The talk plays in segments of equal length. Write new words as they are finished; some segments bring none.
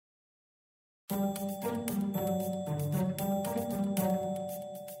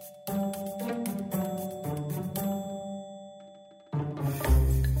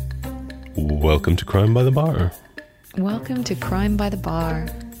Welcome to Crime by the Bar. Welcome to Crime by the Bar.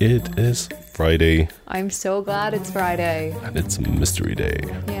 It is Friday. I'm so glad it's Friday. And it's Mystery Day.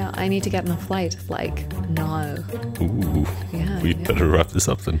 Yeah, I need to get on a flight, like, now. Ooh, Yeah, we'd yeah. better wrap this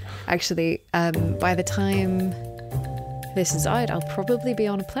up then. Actually, by the time this is out, I'll probably be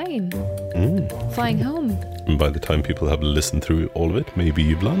on a plane, flying home. And by the time people have listened through all of it, maybe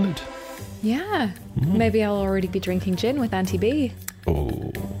you've landed. Yeah, maybe I'll already be drinking gin with Auntie B.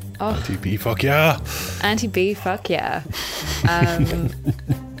 Oh, Auntie B, fuck yeah. Auntie B, fuck yeah.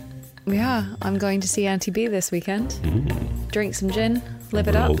 Yeah, I'm going to see Auntie B this weekend. Drink some gin, live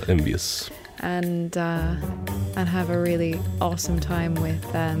it We're up, all envious. and have a really awesome time with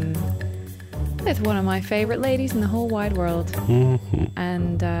one of my favourite ladies in the whole wide world.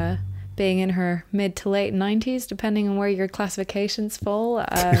 And being in her mid to late 90s, depending on where your classifications fall.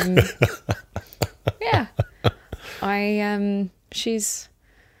 Yeah,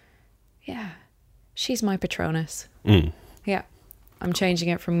 she's my Patronus. Yeah, I'm changing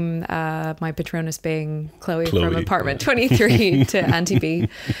it from my Patronus being Chloe from Apartment 23 to Auntie B,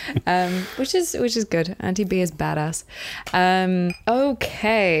 which is good. Auntie B is badass.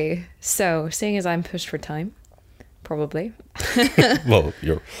 Okay, so seeing as I'm pushed for time, probably. Well,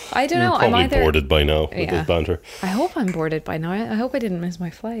 I don't know. Probably I'm either boarded by now with this banter. I hope I'm boarded by now. I hope I didn't miss my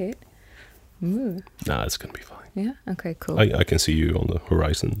flight. Nah, it's going to be fine. Yeah. Okay. Cool. I can see you on the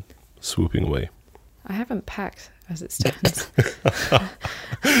horizon swooping away. I haven't packed as it stands.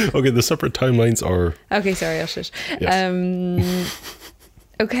 Okay, the separate timelines are... Okay, sorry, I'll shush. Yes.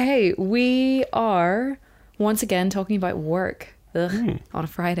 Okay, we are once again talking about work on a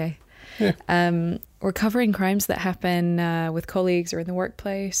Friday. Yeah. We're covering crimes that happen with colleagues or in the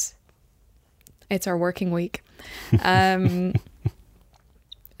workplace. It's our working week.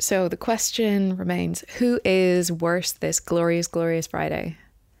 So the question remains, who is worse this glorious, glorious Friday?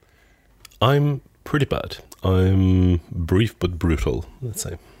 I'm pretty bad. I'm brief but brutal, let's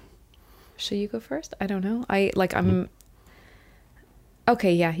say. Should you go first? I don't know. I'm...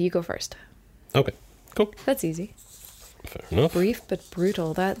 Okay, yeah, you go first. Okay, cool. That's easy. Fair enough. Brief but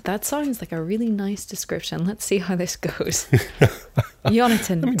brutal. That sounds like a really nice description. Let's see how this goes.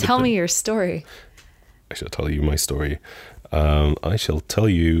 Jonathan, tell me your story. I shall tell you my story. I shall tell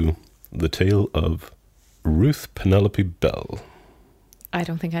you the tale of Ruth Penelope Bell. I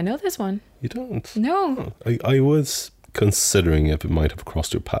don't think I know this one. You don't? No. Oh, I was considering if it might have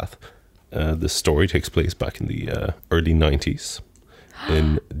crossed your path. The story takes place back in the early 90s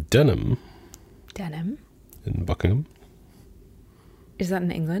in Denham. Denham? In Buckingham. Is that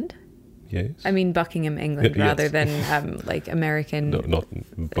in England? Yes. I mean Buckingham, England, Yes. rather than like American... No, not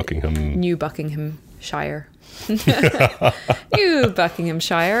Buckingham. New Buckinghamshire. New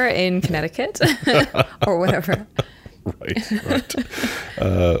Buckinghamshire in Connecticut. Or whatever. Right.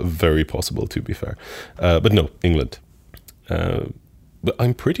 Very possible, to be fair. But no, England. But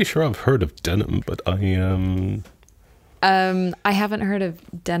I'm pretty sure I've heard of Denham, but I haven't heard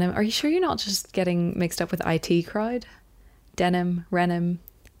of Denham. Are you sure you're not just getting mixed up with IT Crowd? Denham, Renham.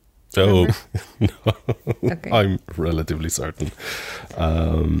 Oh, no. Okay. I'm relatively certain.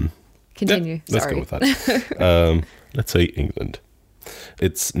 Continue. Yeah, let's Sorry. go with that. Let's say England.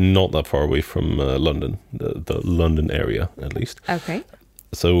 It's not that far away from London, the London area, at least. Okay.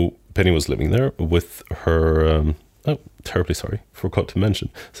 So Penny was living there with her... terribly sorry, forgot to mention.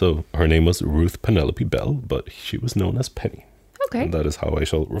 So her name was Ruth Penelope Bell, but she was known as Penny. Okay. And that is how I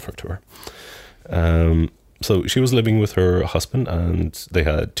shall refer to her. So she was living with her husband, and they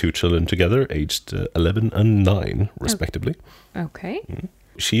had 2 children together, aged 11 and 9, respectively. Okay.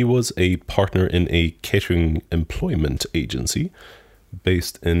 She was a partner in a catering employment agency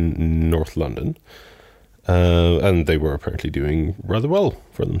based in North London. And they were apparently doing rather well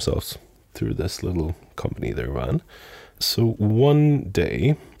for themselves through this little company they ran. So one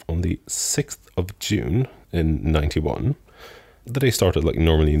day, on the 6th of June in 91, the day started like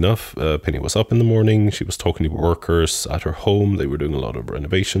normally enough. Penny was up in the morning. She was talking to workers at her home. They were doing a lot of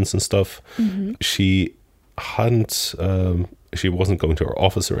renovations and stuff. She hadn't... she wasn't going to her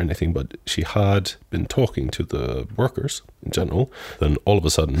office or anything, but she had been talking to the workers in general. Then all of a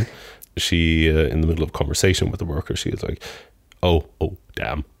sudden, she, in the middle of a conversation with the workers, she was like, oh,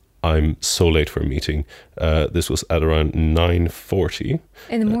 damn, I'm so late for a meeting. This was at around 9:40.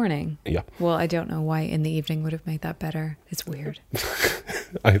 In the morning? Yeah. Well, I don't know why in the evening would have made that better. It's weird.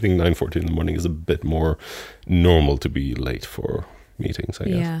 I think 9:40 in the morning is a bit more normal to be late for meetings, I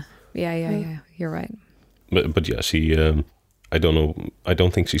guess. Yeah. You're right. But yeah, she I don't know. I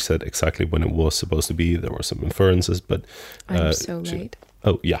don't think she said exactly when it was supposed to be. There were some inferences, but I'm so late.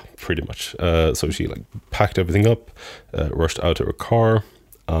 Oh yeah, pretty much. So she like packed everything up, rushed out to her car,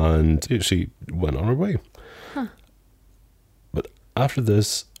 and she went on her way. Huh. But after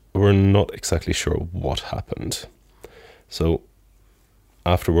this, we're not exactly sure what happened. So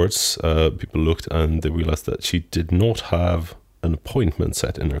afterwards, people looked and they realized that she did not have an appointment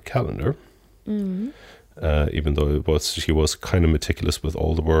set in her calendar. Even though she was kind of meticulous with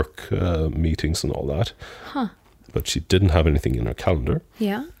all the work meetings and all that. Huh. But she didn't have anything in her calendar.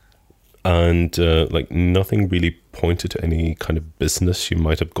 Yeah. And like nothing really pointed to any kind of business she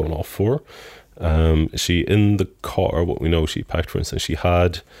might have gone off for. She, in the car, what we know she packed, for instance, she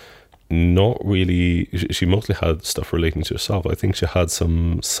had not really, she mostly had stuff relating to herself. I think she had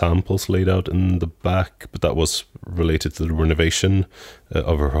some samples laid out in the back, but that was related to the renovation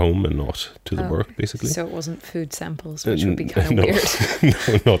of her home and not to the work, basically. So it wasn't food samples, which would be kind of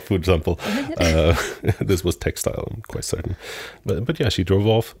weird. No, not food sample. This was textile, I'm quite certain. But yeah, she drove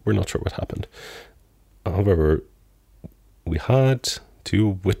off. We're not sure what happened. However, we had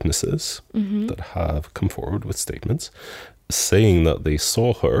 2 witnesses that have come forward with statements saying that they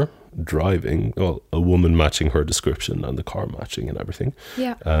saw her driving, well, a woman matching her description and the car matching and everything.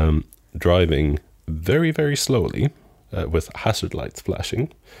 Yeah. Driving very, very slowly with hazard lights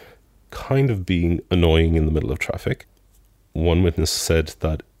flashing, kind of being annoying in the middle of traffic. One witness said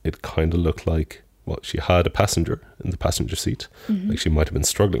that it kind of looked like, well, she had a passenger in the passenger seat, like she might have been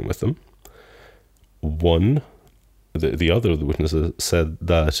struggling with them. The other of the witnesses said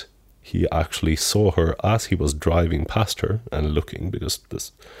that he actually saw her as he was driving past her and looking, because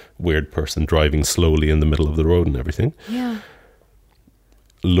this weird person driving slowly in the middle of the road and everything,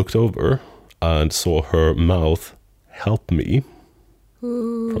 looked over and saw her mouth, "Help me,"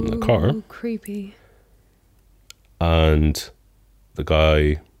 from the car. Creepy. And the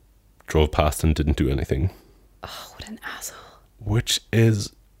guy drove past and didn't do anything. Oh, what an asshole. Which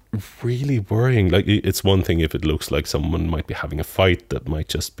is really worrying. Like, it's one thing if it looks like someone might be having a fight that might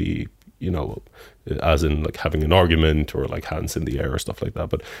just be, you know, as in like having an argument or like hands in the air or stuff like that,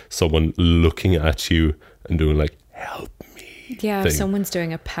 but someone looking at you and doing like, "Help me." Yeah, if someone's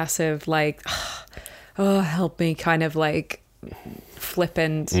doing a passive like, "Oh, help me," kind of like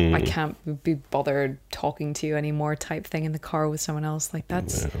flippant, I can't be bothered talking to you anymore type thing in the car with someone else, like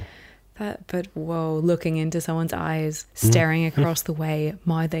that's that. But whoa, looking into someone's eyes, staring across the way,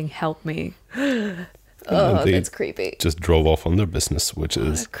 mouthing, "Help me." Oh, that's creepy. Just drove off on their business, which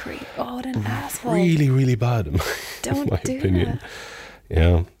is what an asshole. Really, really bad in my opinion.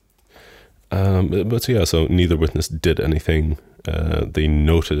 That. Yeah. But yeah, so neither witness did anything. They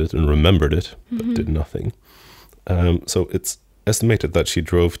noted it and remembered it, but did nothing. So it's estimated that she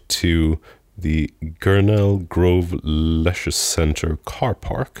drove to the Gurnell Grove Leisure Centre car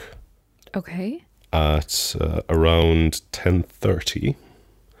park. Okay. At around 10:30.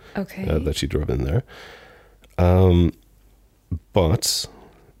 Okay. That she drove in there. But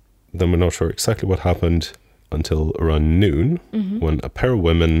then we're not sure exactly what happened until around noon, when a pair of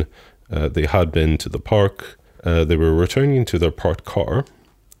women, they had been to the park, they were returning to their parked car,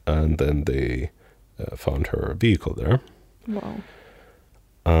 and then they found her vehicle there. Wow.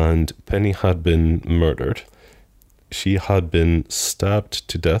 And Penny had been murdered. She had been stabbed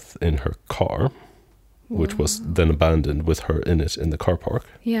to death in her car, which was then abandoned with her in it in the car park.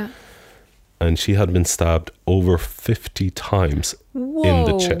 Yeah. And she had been stabbed over 50 times in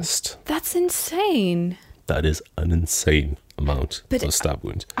the chest. That's insane. That is an insane amount of stab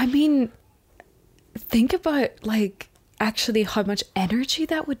wounds. I mean, think about like actually how much energy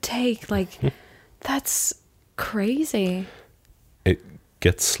that would take. Like, that's crazy. It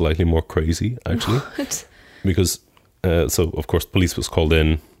gets slightly more crazy, actually. What? Because, so of course, police was called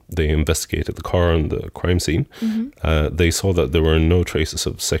in. They investigated the car and the crime scene. They saw that there were no traces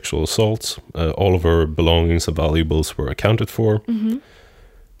of sexual assault. All of her belongings and valuables were accounted for.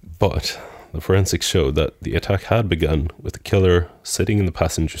 But the forensics showed that the attack had begun with the killer sitting in the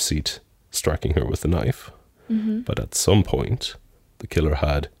passenger seat, striking her with a knife. But at some point, the killer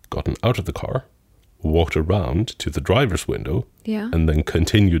had gotten out of the car, walked around to the driver's window, and then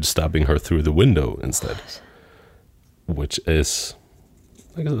continued stabbing her through the window instead. Which is...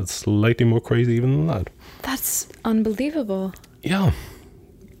 I guess it's slightly more crazy even than that. That's unbelievable. Yeah.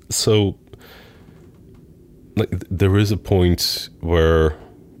 So, like, there is a point where,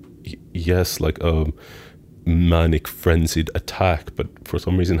 yes, like a manic, frenzied attack, but for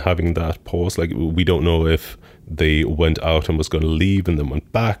some reason having that pause, like, we don't know if they went out and was going to leave and then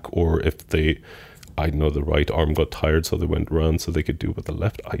went back, or if they, I don't know, the right arm got tired so they went around so they could do with the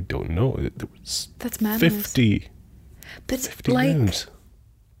left. I don't know. There was That's madness. 50 But 50 like, rounds.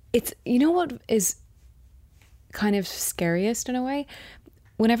 it's, you know what is kind of scariest in a way?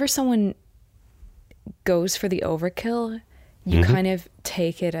 Whenever someone goes for the overkill, you kind of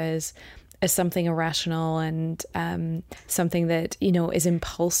take it as something irrational and something that, you know, is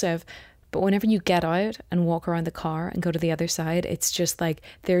impulsive. But whenever you get out and walk around the car and go to the other side, it's just like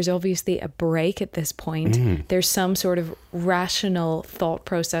there's obviously a break at this point. There's some sort of rational thought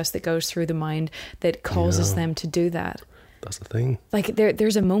process that goes through the mind that causes them to do that. That's the thing. Like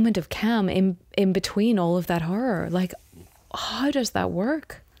there's a moment of calm in between all of that horror. Like, how does that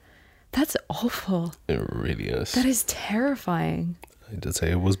work? That's awful. It really is. That is terrifying. I did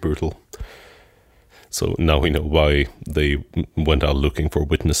say it was brutal. So now we know why they went out looking for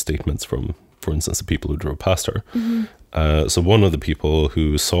witness statements from, for instance, the people who drove past her. So one of the people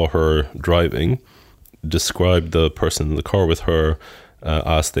who saw her driving described the person in the car with her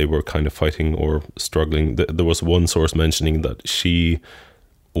as they were kind of fighting or struggling. There was one source mentioning that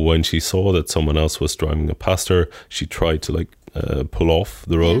when she saw that someone else was driving past her, she tried to pull off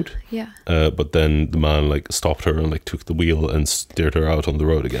the road. Yeah. But then the man stopped her and took the wheel and steered her out on the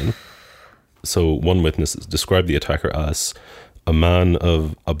road again. So one witness described the attacker as a man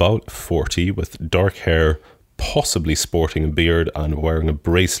of about 40 with dark hair, possibly sporting a beard and wearing a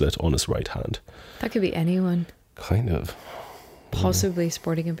bracelet on his right hand. That could be anyone. Kind of. Possibly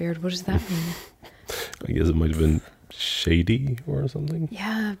sporting a beard. What does that mean? I guess it might have been shady or something.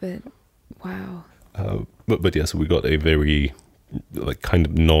 Yeah, but wow. But yes, we got a very kind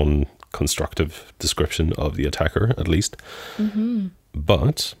of non-constructive description of the attacker, at least.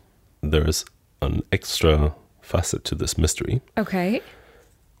 But there's an extra facet to this mystery. Okay.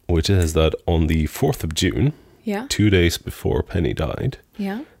 Which is that on the 4th of June, Yeah. 2 days before Penny died,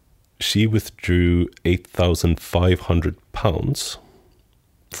 Yeah. she withdrew £8,500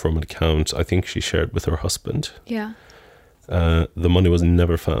 from an account I think she shared with her husband. Yeah. The money was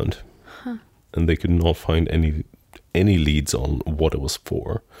never found. And they could not find any leads on what it was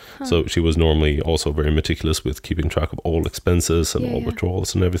for. So she was normally also very meticulous with keeping track of all expenses and all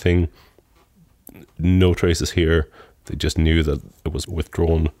withdrawals and everything. No traces here. They just knew that it was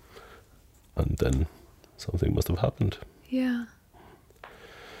withdrawn, and then something must have happened. Yeah.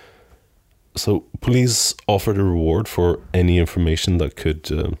 So police offered a reward for any information that could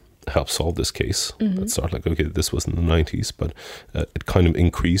help solve this case. It started okay, this was in the 90s, but it kind of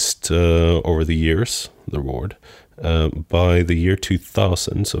increased over the years, the reward. By the year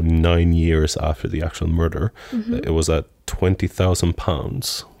 2000, so 9 years after the actual murder, it was at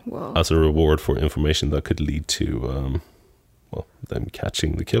 £20,000 as a reward for information that could lead to them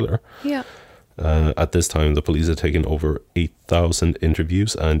catching the killer. Yeah. At this time, the police had taken over 8,000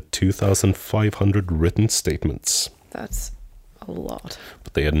 interviews and 2,500 written statements. That's a lot.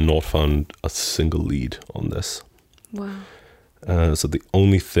 But they had not found a single lead on this. Wow. So the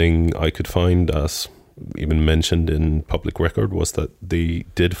only thing I could find, as even mentioned in public record, was that they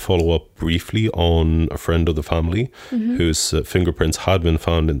did follow up briefly on a friend of the family whose fingerprints had been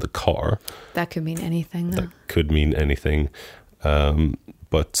found in the car. That could mean anything, though. That could mean anything.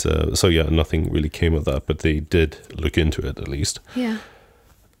 So nothing really came of that, but they did look into it at least. Yeah.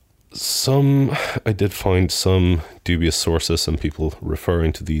 I did find some dubious sources and people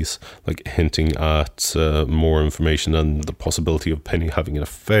referring to these, hinting at more information and the possibility of Penny having an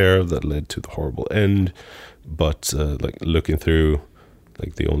affair that led to the horrible end. But looking through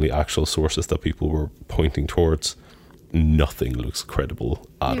the only actual sources that people were pointing towards, nothing looks credible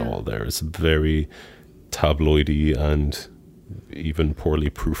at all. There is very tabloidy and even poorly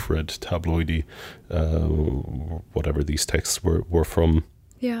proofread tabloidy, whatever these texts were from.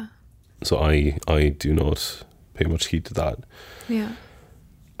 Yeah. So I do not pay much heed to that. Yeah.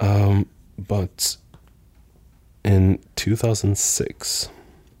 But in 2006,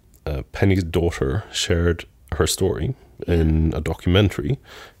 Penny's daughter shared her story in a documentary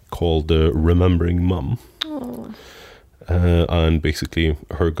called Remembering Mum. Oh. And basically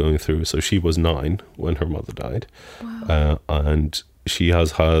her going through, so she was 9 when her mother died. Wow. And she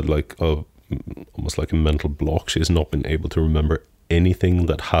has had almost like a mental block. She has not been able to remember anything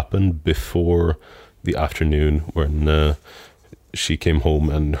that happened before the afternoon when she came home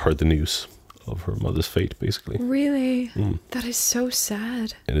and heard the news of her mother's fate, basically. Really? That is so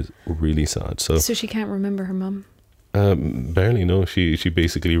sad. It is really sad. So she can't remember her mum? Barely, no. She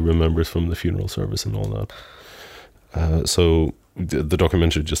basically remembers from the funeral service and all that. So the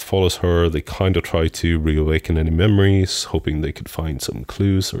documentary just follows her. They kind of try to reawaken any memories, hoping they could find some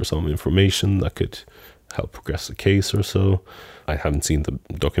clues or some information that could help progress the case or so. I haven't seen the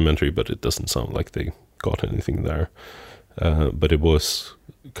documentary, but it doesn't sound like they got anything there. But it was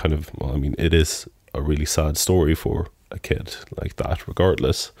kind of, it is a really sad story for a kid like that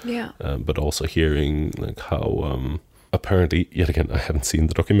regardless. Yeah. But also hearing like how apparently, yet again, I haven't seen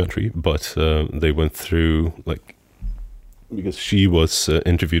the documentary, but they went through like, because she was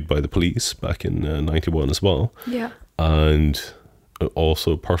interviewed by the police back in 91 as well. Yeah. And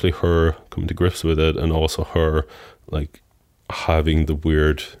also partly her coming to grips with it, and also her like having the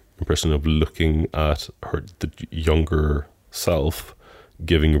weird impression of looking at the younger self,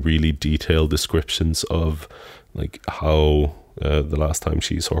 giving really detailed descriptions of like how the last time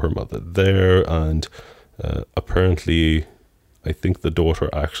she saw her mother there, and apparently I think the daughter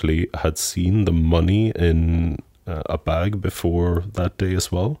actually had seen the money in a bag before that day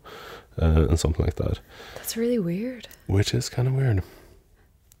as well, and something like that. That's really weird. Which is kind of weird.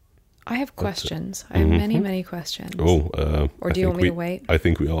 I have questions. I have many questions. Or do you want me to wait? I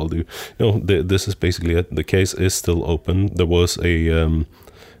think we all do. No, this is basically it. The case is still open. There was a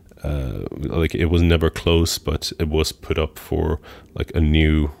like, it was never closed, but it was put up for like a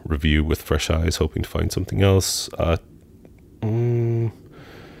new review with fresh eyes, hoping to find something else at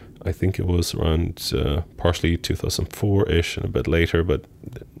I think it was around partially 2004-ish and a bit later, but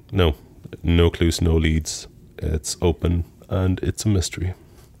no clues, no leads. It's open and it's a mystery.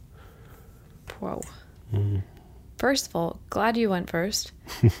 Whoa. First of all, glad you went first,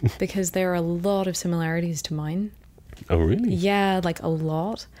 because there are a lot of similarities to mine. Oh, really? Yeah, like a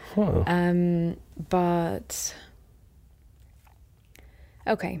lot. Wow. But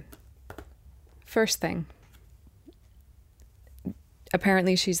okay. First thing.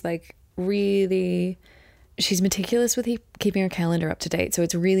 Apparently she's like really, she's meticulous with keeping her calendar up to date. So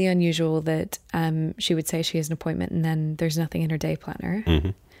it's really unusual that she would say she has an appointment and then there's nothing in her day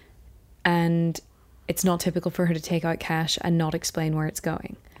planner. And it's not typical for her to take out cash and not explain where it's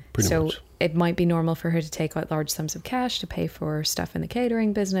going. Pretty much. It might be normal for her to take out large sums of cash to pay for stuff in the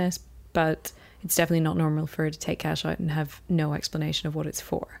catering business, but it's definitely not normal for her to take cash out and have no explanation of what it's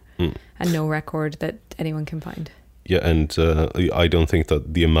for and no record that anyone can find. Yeah, and I don't think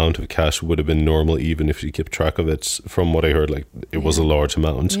that the amount of cash would have been normal even if she kept track of it. From what I heard, like, it was a large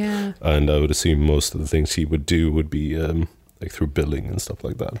amount. Yeah. And I would assume most of the things she would do would be like through billing and stuff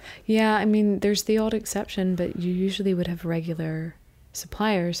like that. Yeah, I mean, there's the odd exception, but you usually would have regular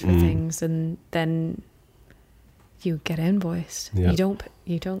suppliers for things, and then you get invoiced. Yeah.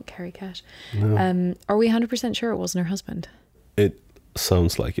 You don't carry cash. No. Are we 100% sure it wasn't her husband? It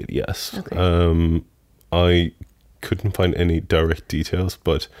sounds like it, yes. Okay. I couldn't find any direct details,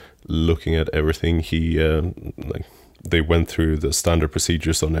 but looking at everything, he like, they went through the standard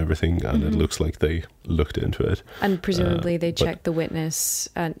procedures on everything, and it looks like they looked into it. And presumably they checked the witness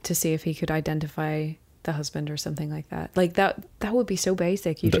to see if he could identify the husband or something like that. Like that would be so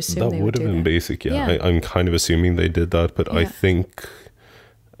basic. You'd assume they would do that. That would have been basic, yeah. I'm kind of assuming they did that, but I think,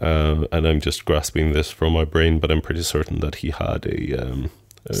 and I'm just grasping this from my brain, but I'm pretty certain that he had a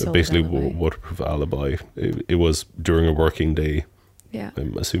basically waterproof alibi. It was during a working day. Yeah.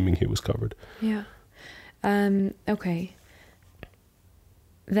 I'm assuming he was covered. Yeah. Okay.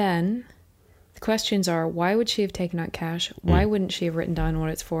 Then the questions are, why would she have taken out cash? Why wouldn't she have written down what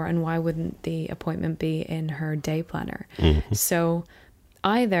it's for? And why wouldn't the appointment be in her day planner? So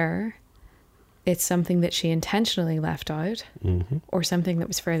either it's something that she intentionally left out or something that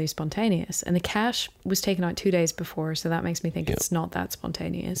was fairly spontaneous. And the cash was taken out 2 days before, so that makes me think it's not that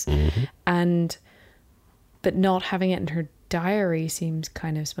spontaneous. But not having it in her diary seems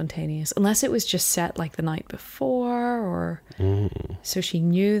kind of spontaneous, unless it was just set like the night before, or so she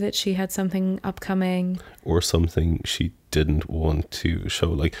knew that she had something upcoming, or something she didn't want to show.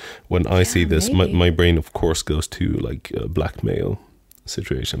 Like, when I see this, my brain of course goes to like a blackmail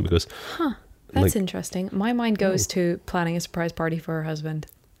situation, because that's like, interesting. My mind goes to planning a surprise party for her husband.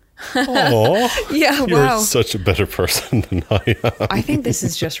 Oh, yeah, you're wow. such a better person than I am. I think this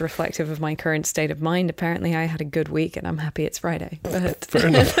is just reflective of my current state of mind. Apparently I had a good week and I'm happy it's Friday. But fair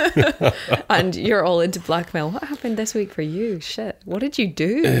enough. And you're all into blackmail. What happened this week for you? Shit. What did you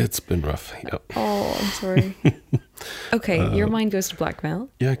do? It's been rough. Yep. Oh, I'm sorry. Okay, your mind goes to blackmail.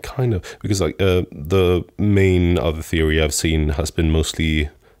 Yeah, kind of. Because like the main other theory I've seen has been mostly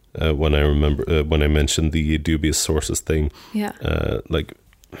when I mentioned the dubious sources thing. Yeah. Like,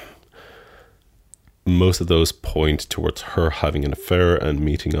 most of those point towards her having an affair and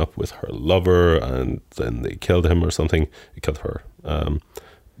meeting up with her lover, and then they killed him or something. They killed her.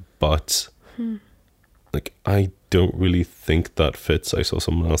 But like, I don't really think that fits. I saw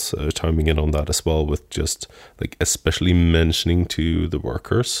someone else chiming in on that as well, with just like especially mentioning to the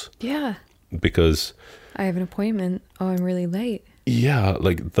workers. Yeah. Because I have an appointment. Oh, I'm really late. Yeah,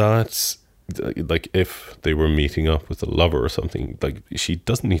 like that's like, if they were meeting up with a lover or something, like, she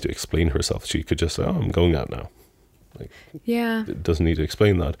doesn't need to explain herself. She could just say, oh, I'm going out now. Like, Yeah. it doesn't need to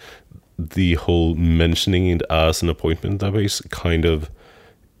explain that. The whole mentioning it as an appointment database kind of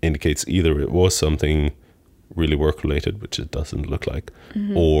indicates either it was something really work related, which it doesn't look like,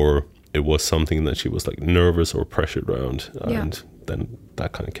 or it was something that she was like nervous or pressured around, and then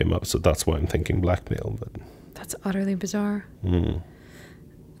that kind of came up. So that's why I'm thinking blackmail. But That's utterly bizarre.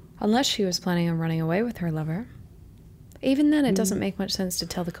 Unless she was planning on running away with her lover. Even then, it doesn't make much sense to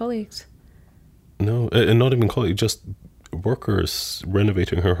tell the colleagues. no, and not even colleague, just workers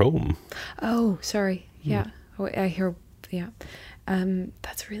renovating her home. Oh, sorry. Yeah. Oh, I hear. Yeah.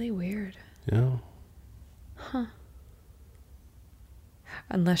 That's really weird. Yeah.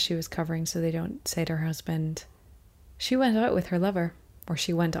 Unless she was covering so they don't say to her husband, she went out with her lover, or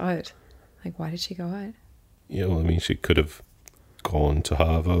she went out. Like, why did she go out? Yeah, well, I mean, she could have gone to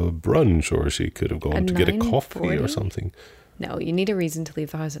have a brunch, or she could have gone to get a coffee 9:40? or something. No, you need a reason to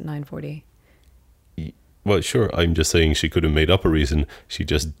leave the house at 9:40. Well, sure, I'm just saying she could have made up a reason. She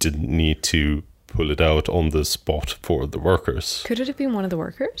just didn't need to pull it out on the spot for the workers. Could it have been one of the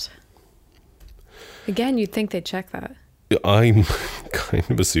workers? Again, you'd think they'd check that. I'm kind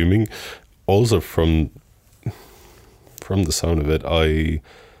of assuming, also from the sound of it,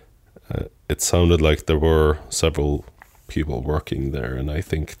 it sounded like there were several people working there, and I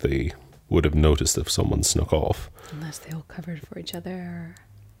think they would have noticed if someone snuck off. Unless they all covered for each other.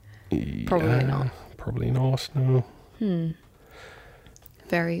 Yeah, Probably not. Probably not, no.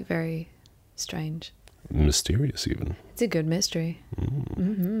 Very, very strange. Mysterious, even. It's a good mystery.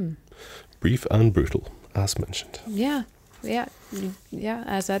 Brief and brutal, as mentioned. Yeah.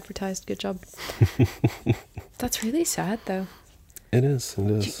 As advertised. Good job. That's really sad, though. It is.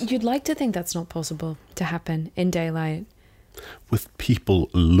 You'd like to think that's not possible to happen in daylight. With people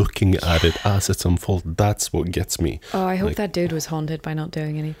looking at it as it's unfolded, that's what gets me. Oh, I hope Like, that dude was haunted by not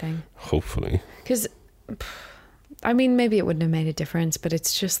doing anything. hopefully. Because, I mean, maybe it wouldn't have made a difference, but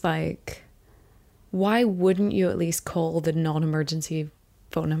it's just like, why wouldn't you at least call the non-emergency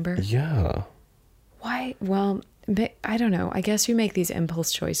phone number? Yeah. Why? Well, I don't know. I guess you make these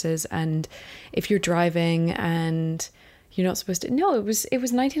impulse choices, and if you're driving and you're not supposed to... No, it was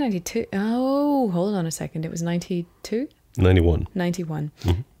 1992. Oh, hold on a second. It was 92? 91. 91.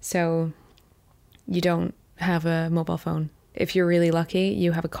 So you don't have a mobile phone. If you're really lucky,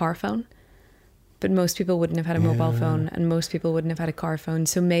 you have a car phone. But most people wouldn't have had a mobile phone, and most people wouldn't have had a car phone.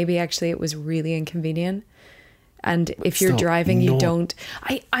 So maybe actually it was really inconvenient. And if you're driving, you don't...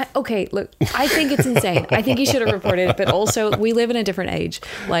 Okay, look, I think it's insane. I think you should have reported it. But also, we live in a different age.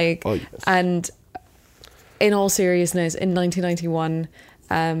 Like, Oh, yes. and in all seriousness, in 1991,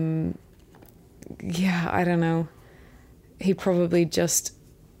 I don't know. He probably just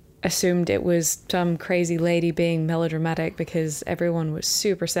assumed it was some crazy lady being melodramatic because everyone was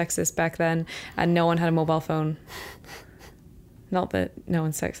super sexist back then and no one had a mobile phone. Not that no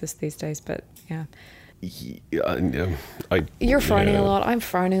one's sexist these days, but yeah. You're frowning a lot. I'm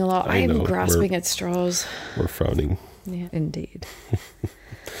frowning a lot. I know. I'm grasping at straws. We're frowning. Yeah, indeed.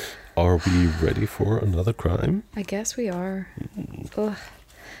 Are we ready for another crime? I guess we are. Ugh.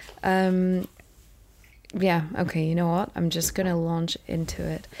 Yeah, okay, you know what? I'm just going to launch into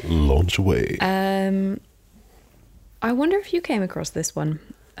it. Launch away. I wonder if you came across this one.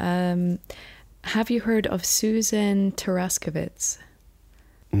 Have you heard of Susan Taraskovitz?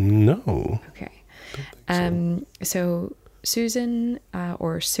 No. Okay. So Susan,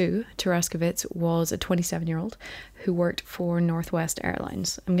 or Sue Taraskovitz, was a 27-year-old who worked for Northwest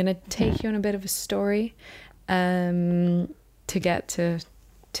Airlines. I'm going to take you on a bit of a story to get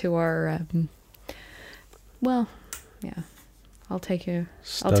to our... well, yeah, I'll take you...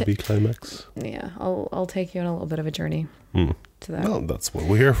 Stabby climax. Yeah, I'll take you on a little bit of a journey to that. Well, that's what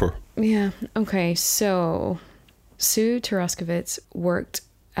we're here for. Yeah, okay, so Sue Taraskovitz worked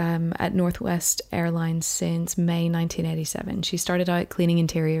at Northwest Airlines since May 1987. She started out cleaning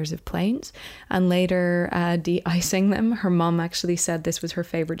interiors of planes and later de-icing them. Her mum actually said this was her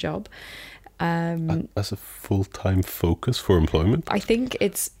favourite job. As a full-time focus for employment? I think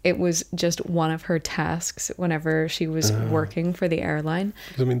it was just one of her tasks whenever she was working for the airline.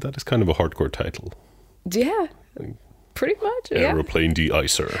 I mean, that is kind of a hardcore title. Yeah, pretty much. Yeah. Aeroplane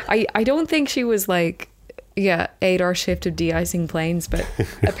de-icer. I don't think she was like, 8-hour shift of de-icing planes, but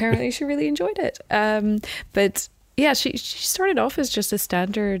apparently she really enjoyed it. But yeah, she started off as just a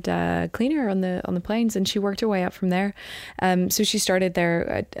standard cleaner on the planes, and she worked her way up from there. So she started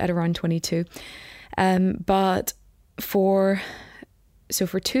there at around 22. But for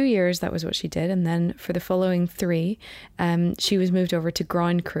 2 years, that was what she did. And then for the following 3, she was moved over to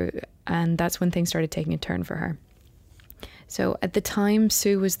ground crew. And that's when things started taking a turn for her. So at the time,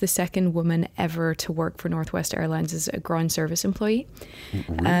 Sue was the second woman ever to work for Northwest Airlines as a ground service employee.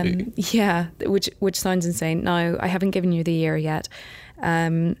 Really? Yeah, which sounds insane. Now, I haven't given you the year yet.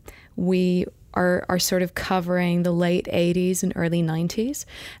 We are sort of covering the late 80s and early 90s.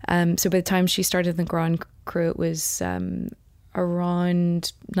 So by the time she started in the ground crew, it was around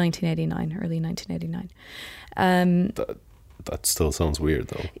 1989, early 1989. That still sounds weird,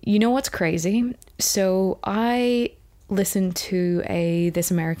 though. You know what's crazy? So I listened to a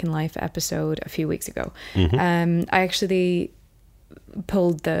This American Life episode a few weeks ago. I actually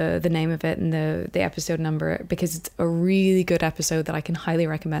pulled the name of it and the episode number because it's a really good episode that I can highly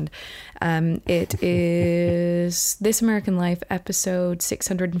recommend. It is This American Life episode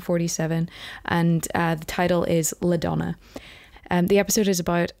 647, and the title is LaDonna. The episode is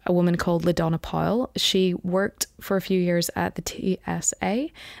about a woman called LaDonna Powell. She worked for a few years at the TSA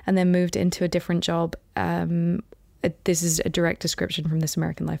and then moved into a different job. This is a direct description from This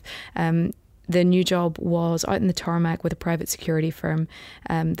American Life. The new job was out in the tarmac with a private security firm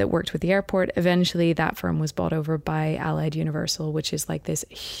that worked with the airport. Eventually, that firm was bought over by Allied Universal, which is like this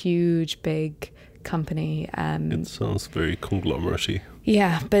huge, big company. It sounds very conglomerate-y.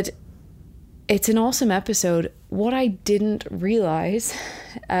 Yeah, but it's an awesome episode. What I didn't realize,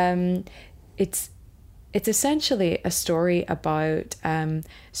 it's essentially a story about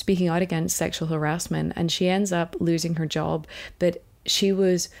speaking out against sexual harassment, and she ends up losing her job, but she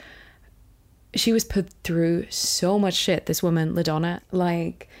was put through so much shit, this woman, LaDonna.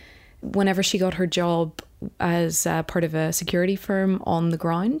 Like, whenever she got her job as part of a security firm on the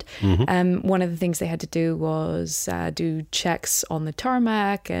ground, one of the things they had to do was do checks on the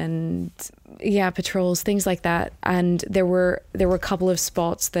tarmac and patrols, things like that. And there were a couple of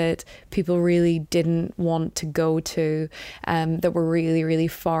spots that people really didn't want to go to, that were really, really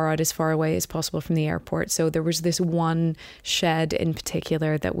far out, as far away as possible from the airport. So there was this one shed in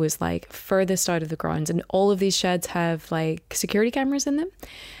particular that was like furthest out of the grounds, and all of these sheds have like security cameras in them.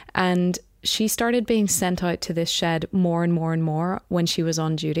 And she started being sent out to this shed more and more and more when she was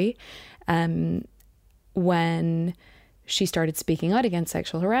on duty, when she started speaking out against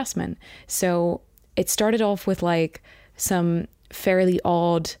sexual harassment. So it started off with like some fairly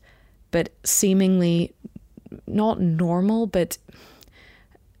odd, but seemingly not normal, but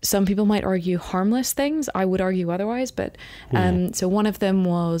some people might argue harmless things. I would argue otherwise. But so one of them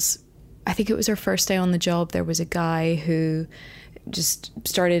was, I think it was her first day on the job, there was a guy who just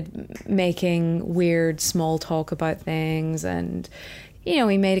started making weird small talk about things, and he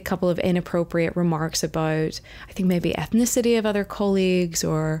made a couple of inappropriate remarks about, I think, maybe ethnicity of other colleagues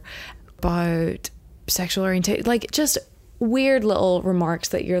or about sexual orientation, like just weird little remarks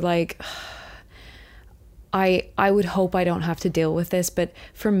that you're like, I would hope I don't have to deal with this. But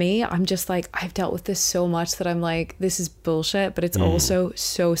for me, I'm just like, I've dealt with this so much that I'm like, this is bullshit, but it's also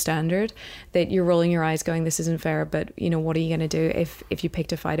so standard that you're rolling your eyes going, this isn't fair. But what are you going to do if you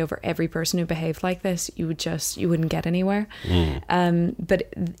picked a fight over every person who behaved like this? You wouldn't get anywhere.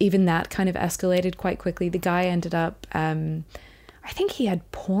 But even that kind of escalated quite quickly. The guy ended up, I think he had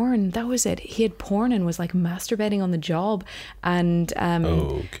porn. That was it. He had porn and was like masturbating on the job, and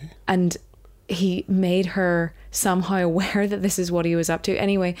and he made her somehow aware that this is what he was up to.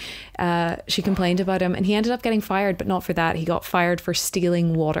 Anyway, she complained about him, and he ended up getting fired, but not for that. He got fired for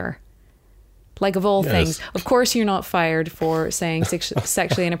stealing water. Like, of all things, of course you're not fired for saying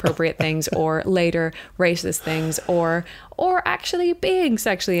sexually inappropriate things or later racist things or actually being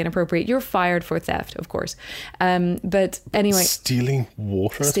sexually inappropriate. You're fired for theft, of course. But anyway, stealing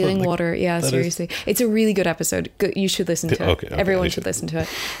water. Yeah, seriously, it's a really good episode. You should listen to it. Okay, everyone should listen to it.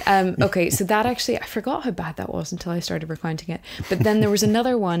 Okay, so that actually, I forgot how bad that was until I started recounting it. But then there was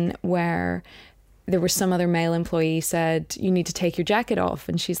another one where there was some other male employee said, you need to take your jacket off.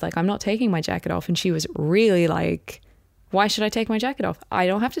 And she's like, I'm not taking my jacket off. And she was really like, why should I take my jacket off? I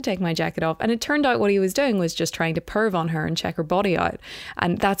don't have to take my jacket off. And it turned out what he was doing was just trying to perv on her and check her body out.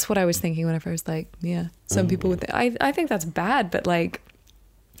 And that's what I was thinking whenever I was like, yeah, some people would, I think that's bad. But like,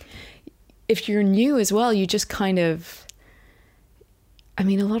 if you're new as well, you just kind of, I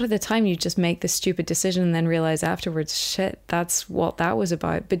mean, a lot of the time you just make this stupid decision and then realize afterwards, shit, that's what that was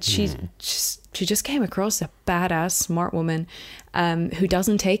about. But she just came across a badass, smart woman who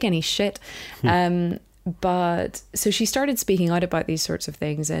doesn't take any shit. But so she started speaking out about these sorts of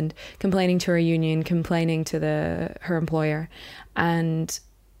things and complaining to her union, complaining to her employer. And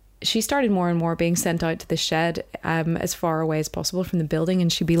she started more and more being sent out to the shed as far away as possible from the building,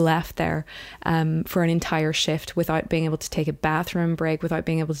 and she'd be left there for an entire shift without being able to take a bathroom break, without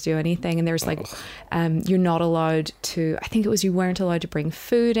being able to do anything. And there's like, you're not allowed to, I think it was you weren't allowed to bring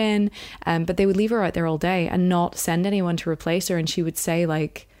food in, but they would leave her out there all day and not send anyone to replace her. And she would say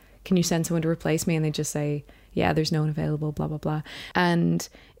like, can you send someone to replace me? And they'd just say, yeah, there's no one available, blah, blah, blah. And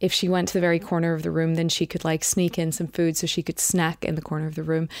if she went to the very corner of the room, then she could like sneak in some food so she could snack in the corner of the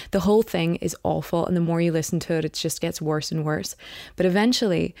room. The whole thing is awful. And the more you listen to it, it just gets worse and worse. But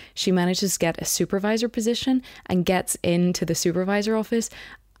eventually she manages to get a supervisor position and gets into the supervisor office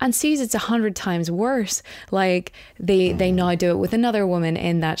and sees it's 100 times worse. Like they now do it with another woman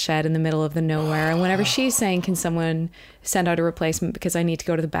in that shed in the middle of the nowhere. And whenever she's saying, can someone send out a replacement because I need to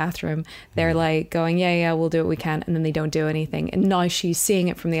go to the bathroom, they're like going, yeah, we'll do what we can. And then they don't do anything. And now she's seeing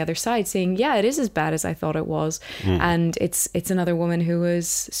it from the other side, saying, yeah, it is as bad as I thought it was. And it's another woman who is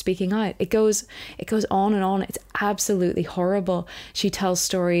speaking out. It goes on and on. It's absolutely horrible. She tells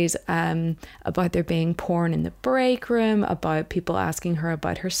stories about there being porn in the break room, about people asking her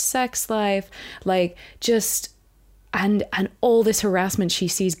about her sex life, like just and all this harassment she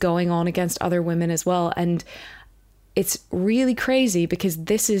sees going on against other women as well. And it's really crazy because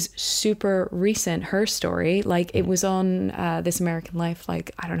this is super recent, her story. Like it was on This American Life,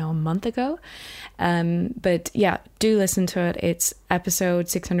 like, I don't know, a month ago. But yeah, do listen to it. It's episode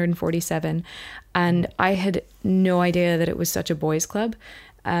 647. And I had no idea that it was such a boys' club.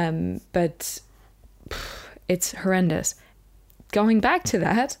 But it's horrendous. Going back to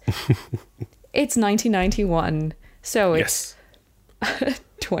that, it's 1991. So it's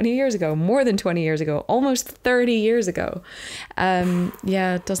 20 years ago, more than 20 years ago, almost 30 years ago.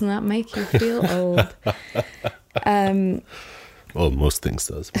 Yeah, doesn't that make you feel old? Well, most things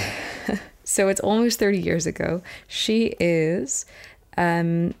does. So it's almost 30 years ago. She is,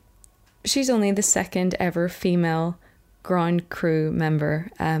 she's only the second ever female ground crew member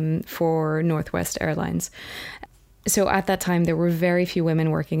for Northwest Airlines. So at that time, there were very few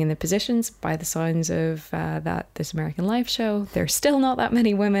women working in the positions. By the sounds of that This American Life show, there's still not that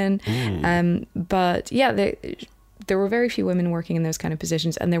many women. But yeah, there were very few women working in those kind of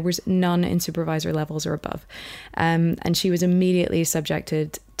positions, and there was none in supervisor levels or above. And she was immediately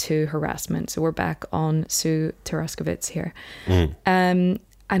subjected to harassment. So we're back on Sue Taraskovitz here. And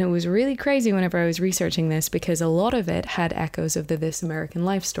it was really crazy whenever I was researching this, because a lot of it had echoes of the This American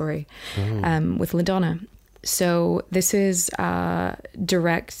Life story with LaDonna. So this is a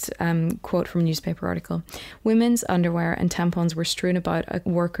direct quote from a newspaper article. Women's underwear and tampons were strewn about a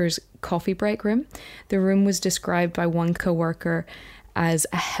worker's coffee break room. The room was described by one co-worker as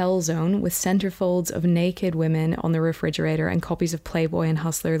a hell zone, with centerfolds of naked women on the refrigerator and copies of Playboy and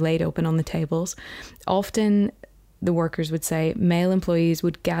Hustler laid open on the tables. Often, the workers would say, male employees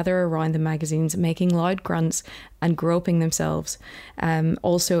would gather around the magazines, making loud grunts and groping themselves,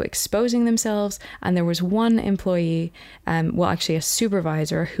 also exposing themselves. And there was one employee, actually a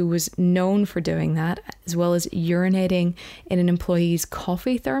supervisor, who was known for doing that, as well as urinating in an employee's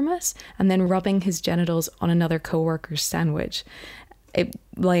coffee thermos and then rubbing his genitals on another co-worker's sandwich.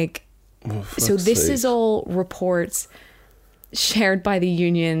 So this is all reports shared by the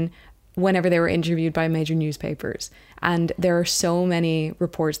union whenever they were interviewed by major newspapers. And there are so many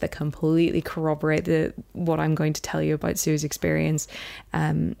reports that completely corroborate what I'm going to tell you about Sue's experience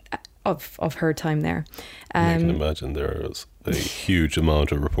of her time there. I can imagine there's a huge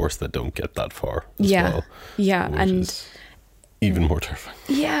amount of reports that don't get that far as well. Yeah, and is even more terrifying.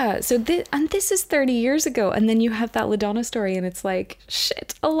 Yeah, so this is 30 years ago, and then you have that LaDonna story, and it's like,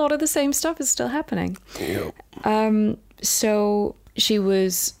 shit, a lot of the same stuff is still happening. Yep. So she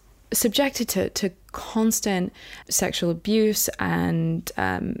was subjected to constant sexual abuse, and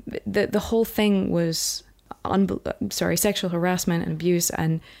the whole thing was sexual harassment and abuse,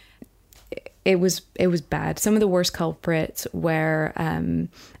 and it was bad. Some of the worst culprits were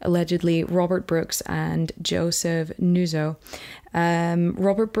allegedly Robert Brooks and Joseph Nuzzo.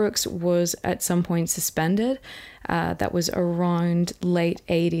 Robert Brooks was at some point suspended. That was around late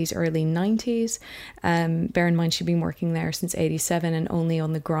 80s, early 90s. Bear in mind, she'd been working there since 87 and only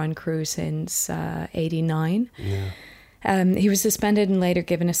on the ground crew since 89. Yeah. He was suspended and later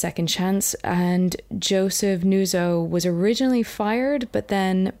given a second chance. And Joseph Nuzzo was originally fired, but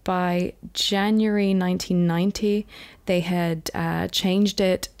then by January 1990, they had changed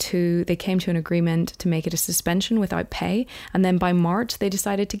it to, they came to an agreement to make it a suspension without pay. And then by March, they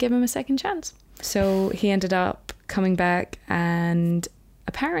decided to give him a second chance. So he ended up coming back and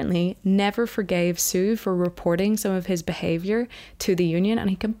apparently never forgave Sue for reporting some of his behavior to the union, and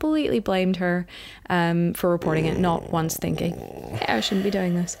he completely blamed her for reporting it, not once thinking, yeah, I shouldn't be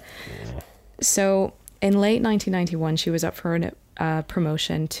doing this. So in late 1991, she was up for a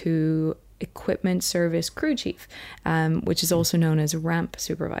promotion to equipment service crew chief, which is also known as ramp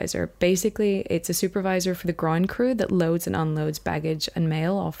supervisor. Basically, it's a supervisor for the ground crew that loads and unloads baggage and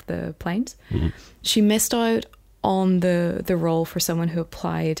mail off the planes. She missed out on the role for someone who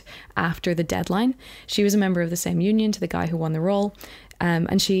applied after the deadline. She was a member of the same union to the guy who won the role,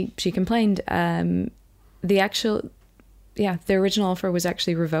 and she complained. The original offer was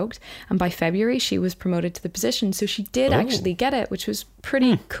actually revoked, and by February she was promoted to the position, so she did actually get it, which was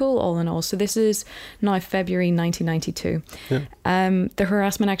pretty cool all in all. So this is now February 1992. The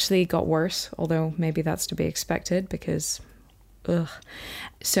harassment actually got worse, although maybe that's to be expected because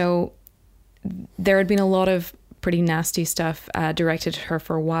so there had been a lot of pretty nasty stuff directed at her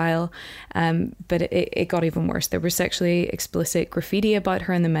for a while, but it got even worse. There was sexually explicit graffiti about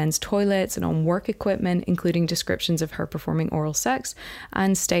her in the men's toilets and on work equipment, including descriptions of her performing oral sex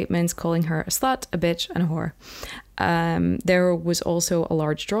and statements calling her a slut, a bitch and a whore. There was also a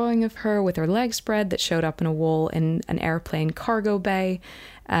large drawing of her with her legs spread that showed up on a wall in an airplane cargo bay.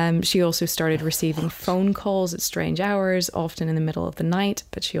 She also started receiving phone calls at strange hours, often in the middle of the night,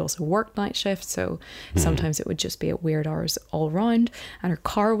 but she also worked night shifts, so sometimes it would just be at weird hours all round, and her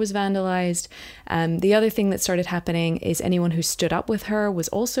car was vandalized. The other thing that started happening is anyone who stood up with her was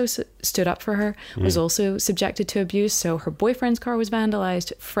also stood up for her, was also subjected to abuse. So her boyfriend's car was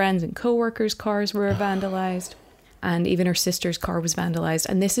vandalized, friends and co-workers' cars were vandalized, and even her sister's car was vandalized.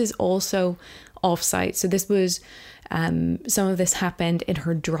 And this is also off-site, so this was some of this happened in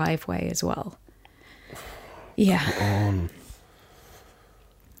her driveway as well. Yeah.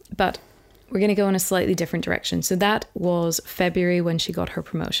 But we're going to go in a slightly different direction. So that was February when she got her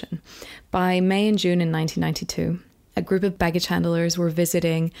promotion. By May and June in 1992, a group of baggage handlers were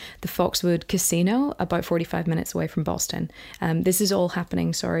visiting the Foxwood Casino about 45 minutes away from Boston. This is all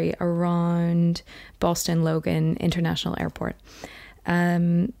happening, around Boston Logan International Airport.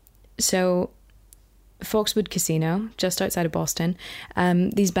 So Foxwood Casino, just outside of Boston,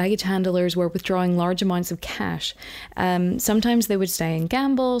 these baggage handlers were withdrawing large amounts of cash. Sometimes they would stay and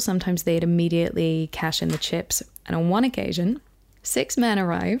gamble, sometimes they'd immediately cash in the chips. And on one occasion, 6 men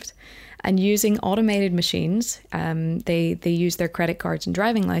arrived, and using automated machines, they used their credit cards and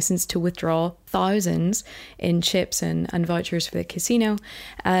driving license to withdraw thousands in chips and vouchers for the casino.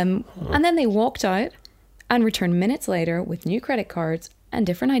 And then they walked out and returned minutes later with new credit cards and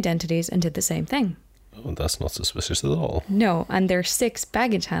different identities and did the same thing. Oh, that's not suspicious at all. No, and there are 6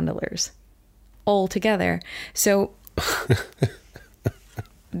 baggage handlers all together. So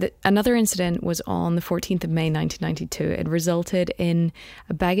another incident was on the 14th of May 1992. It resulted in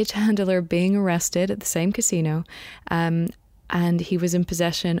a baggage handler being arrested at the same casino, and he was in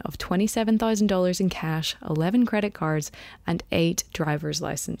possession of $27,000 in cash, 11 credit cards, and 8 driver's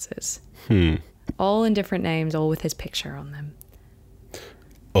licenses. All in different names, all with his picture on them.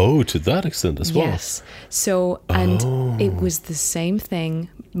 Oh, to that extent as well. Yes. So, and it was the same thing,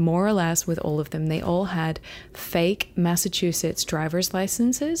 more or less, with all of them. They all had fake Massachusetts driver's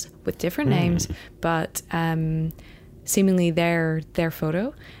licenses with different names, but seemingly their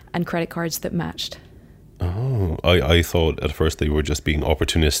photo and credit cards that matched. Oh, I thought at first they were just being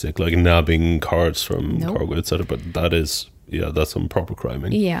opportunistic, like nabbing cards from cargo, etc. But that is, that's some proper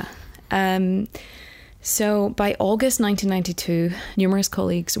criming. Yeah. So by August 1992, numerous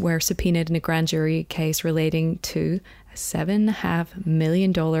colleagues were subpoenaed in a grand jury case relating to a $7.5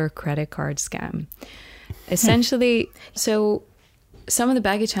 million credit card scam. Essentially, so some of the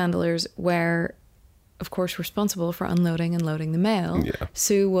baggage handlers were, of course, responsible for unloading and loading the mail. Yeah.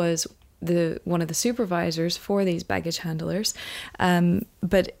 Sue was one of the supervisors for these baggage handlers,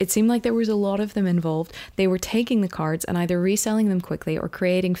 but it seemed like there was a lot of them involved. They were taking the cards and either reselling them quickly or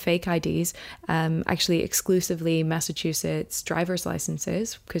creating fake IDs, actually exclusively Massachusetts driver's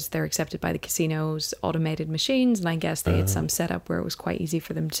licenses, because they're accepted by the casino's automated machines, and I guess they had some setup where it was quite easy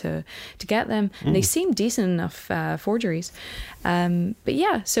for them to get them. And they seemed decent enough forgeries, but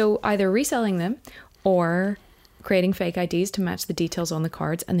yeah, so either reselling them or creating fake IDs to match the details on the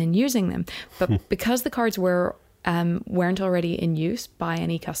cards and then using them. But because the cards weren't already in use by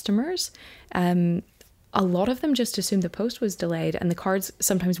any customers, a lot of them just assumed the post was delayed, and the cards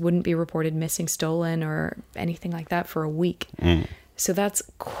sometimes wouldn't be reported missing, stolen, or anything like that for a week. So that's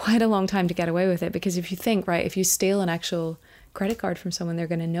quite a long time to get away with it, because if you think, right, if you steal an actual credit card from someone, they're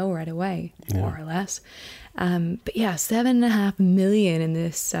going to know right away, more or less. But yeah, $7.5 million in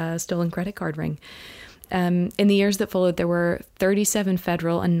this stolen credit card ring. In the years that followed, there were 37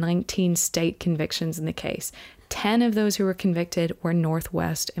 federal and 19 state convictions in the case. 10 of those who were convicted were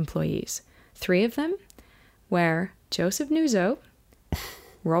Northwest employees. 3 of them were Joseph Nuzzo,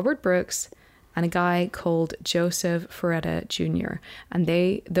 Robert Brooks, and a guy called Joseph Ferretta Jr. And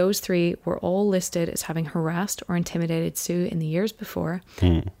those 3 were all listed as having harassed or intimidated Sue in the years before.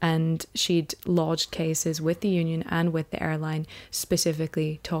 And she'd lodged cases with the union and with the airline,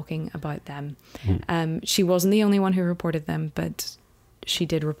 specifically talking about them. She wasn't the only one who reported them, but she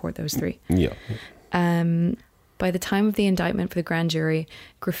did report those 3. Yeah. By the time of the indictment for the grand jury,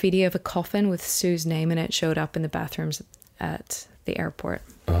 graffiti of a coffin with Sue's name in it showed up in the bathrooms at the airport.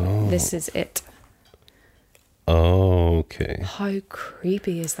 Oh. This is it. Okay. How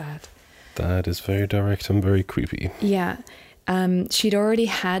creepy is that? That is very direct and very creepy. Yeah. She'd already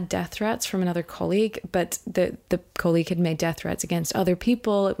had death threats from another colleague, but the colleague had made death threats against other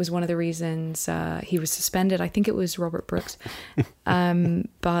people. It was one of the reasons he was suspended. I think it was Robert Brooks.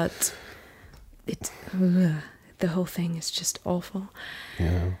 But the whole thing is just awful.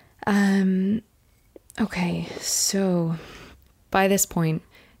 Yeah. Okay, so by this point,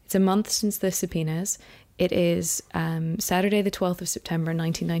 it's a month since the subpoenas. It is Saturday, the 12th of September,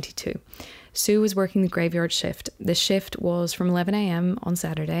 1992. Sue was working the graveyard shift. The shift was from 11 a.m. on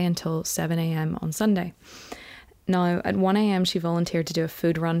Saturday until 7 a.m. on Sunday. Now, at 1 a.m., she volunteered to do a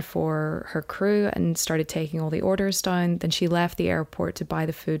food run for her crew and started taking all the orders down. Then she left the airport to buy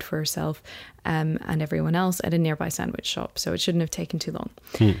the food for herself and everyone else at a nearby sandwich shop. So it shouldn't have taken too long.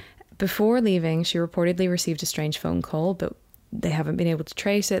 Before leaving, she reportedly received a strange phone call, but they haven't been able to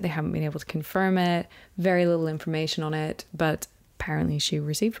trace it. They haven't been able to confirm it. Very little information on it, but apparently she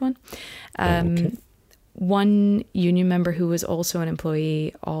received one. Okay. One union member who was also an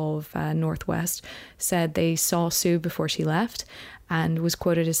employee of Northwest said they saw Sue before she left and was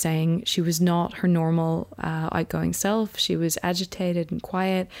quoted as saying she was not her normal outgoing self. She was agitated and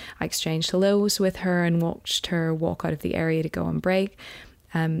quiet. I exchanged hellos with her and watched her walk out of the area to go on break.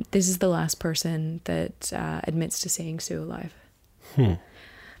 This is the last person that admits to seeing Sue alive.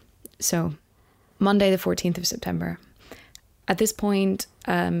 So, Monday the 14th of September. At this point,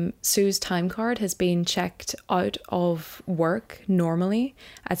 Sue's time card has been checked out of work normally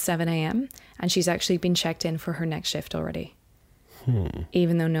at 7 a.m. and she's actually been checked in for her next shift already.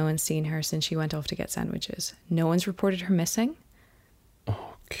 Even though no one's seen her since she went off to get sandwiches. No one's reported her missing.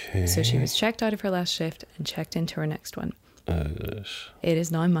 Okay. So she was checked out of her last shift and checked into her next one. It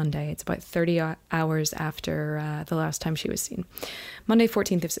is now Monday. It's about 30 hours after the last time she was seen. Monday,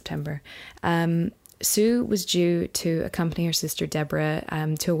 14th of September. Sue was due to accompany her sister Deborah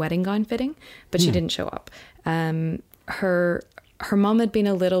to a wedding gown fitting, but she didn't show up. Her mum had been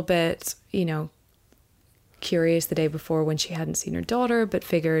a little bit, curious the day before when she hadn't seen her daughter, but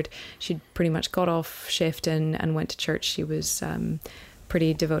figured she'd pretty much got off shift and went to church. She was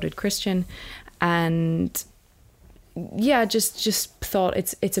pretty devoted Christian, and just thought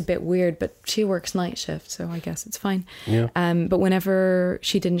it's a bit weird, but she works night shift, so I guess it's fine. Yeah. But whenever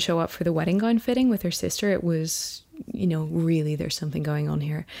she didn't show up for the wedding gown fitting with her sister, it was, really there's something going on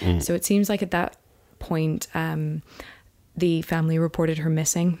here. So it seems like at that point, the family reported her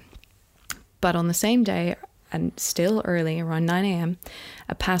missing. But on the same day, and still early, around 9 a.m.,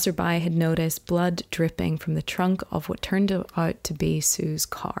 a passerby had noticed blood dripping from the trunk of what turned out to be Sue's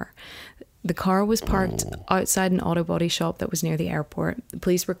car. The car was parked outside an auto body shop that was near the airport. The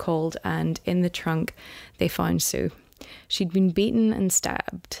police were called, and in the trunk, they found Sue. She'd been beaten and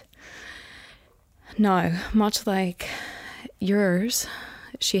stabbed. Now, much like yours,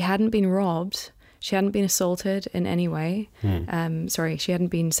 she hadn't been robbed. She hadn't been assaulted in any way. She hadn't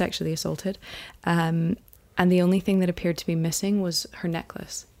been sexually assaulted. And the only thing that appeared to be missing was her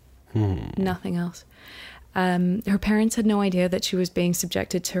necklace. Nothing else. Her parents had no idea that she was being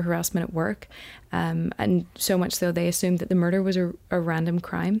subjected to harassment at work, and so much so they assumed that the murder was a random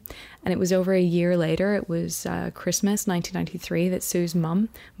crime. And it was over a year later, it was Christmas 1993, that Sue's mum,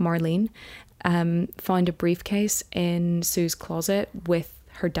 Marlene, found a briefcase in Sue's closet with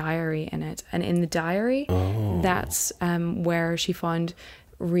her diary in it. And in the diary, that's where she found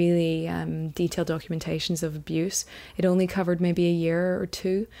really detailed documentations of abuse. It only covered maybe a year or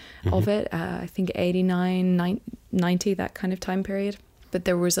two of it. I think 89, 90, that kind of time period. But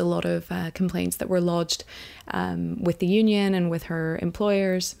there was a lot of complaints that were lodged with the union and with her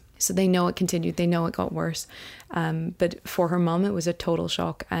employers. So they know it continued. They know it got worse. But for her mum, it was a total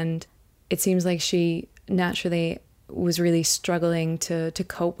shock. And it seems like she naturally was really struggling to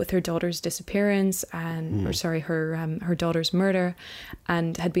cope with her daughter's disappearance her daughter's murder,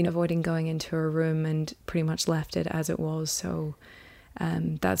 and had been avoiding going into her room and pretty much left it as it was. So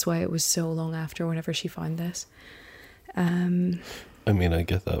That's why it was so long after whenever she found this. I mean, I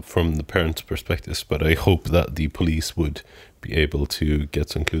get that from the parents' perspectives, but I hope that the police would be able to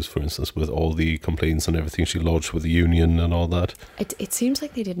get some clues, for instance, with all the complaints and everything she lodged with the union and all that. It seems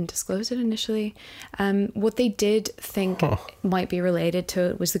like they didn't disclose it initially. What they did think might be related to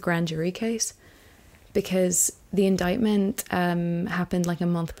it was the grand jury case, because the indictment happened like a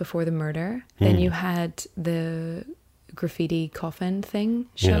month before the murder. Then you had the graffiti coffin thing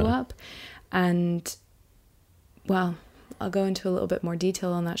show up, and well, I'll go into a little bit more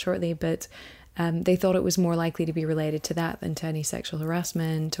detail on that shortly, but they thought it was more likely to be related to that than to any sexual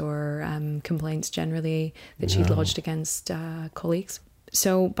harassment or complaints generally that she'd lodged against colleagues.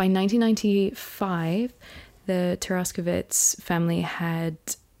 So by 1995, the Taraskovits family had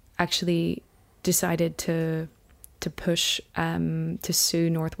actually decided to push to sue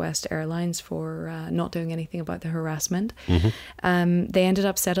Northwest Airlines for not doing anything about the harassment. They ended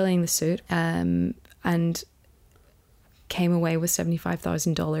up settling the suit and came away with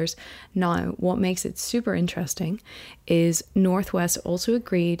 $75,000. Now, what makes it super interesting is Northwest also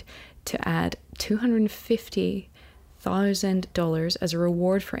agreed to add $250,000 as a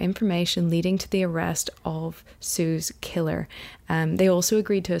reward for information leading to the arrest of Sue's killer. They also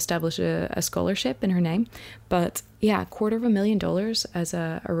agreed to establish a scholarship in her name, but yeah, $250,000 as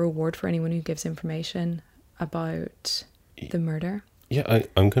a reward for anyone who gives information about the murder. Yeah,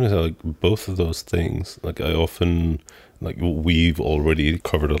 I'm going to say, like, both of those things, like, I often, like, we've already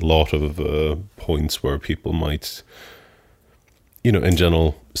covered a lot of points where people might, you know, in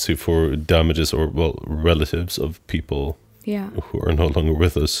general, sue for damages or, well, relatives of people who are no longer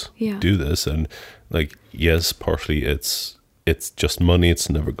with us do this. And, like, yes, partially it's just money. It's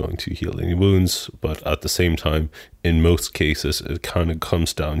never going to heal any wounds. But at the same time, in most cases, it kind of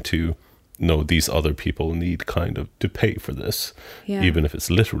comes down to, no, these other people need kind of to pay for this, even if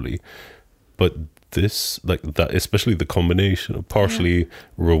it's literally. But this, like that, especially the combination of partially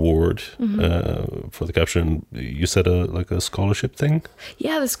reward for the capture, and you said a scholarship thing?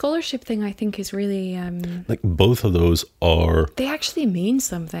 Yeah, the scholarship thing I think is really... like both of those are... They actually mean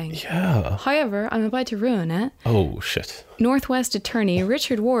something. Yeah. However, I'm about to ruin it. Oh, shit. Northwest attorney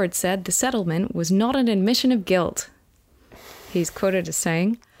Richard Ward said the settlement was not an admission of guilt. He's quoted as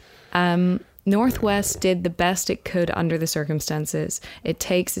saying... Northwest did the best it could under the circumstances. It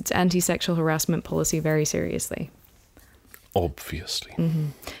takes its anti-sexual harassment policy very seriously. Obviously.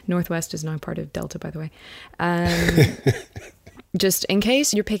 Northwest is now part of Delta, by the way. Just in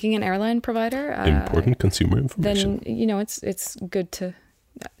case you're picking an airline provider. Important consumer information. Then, you know, it's good to...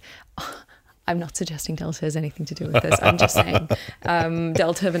 I'm not suggesting Delta has anything to do with this. I'm just saying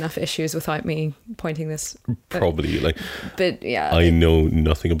Delta have enough issues without me pointing this. Probably, like, but yeah, I know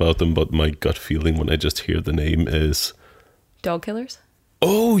nothing about them, but my gut feeling when I just hear the name is dog killers.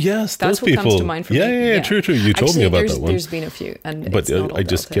 Oh yes, that's those what people. Comes to mind for me. Yeah, true. You told me about that one. There's been a few, and but it's not all I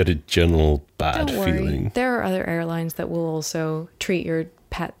just Delta. get a general bad Don't worry. feeling. There are other airlines that will also treat your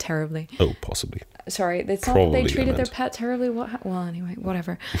pet terribly. Oh, possibly. Sorry, it's not that they treated their pet terribly. Well, anyway,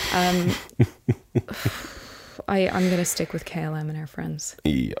 whatever. I'm going to stick with KLM and Air France.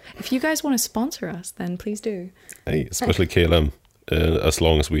 Yeah. If you guys want to sponsor us, then please do. Hey, especially KLM, as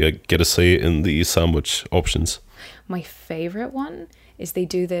long as we get a say in the sandwich options. My favorite one is they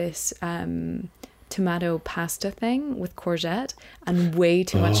do this tomato pasta thing with courgette and way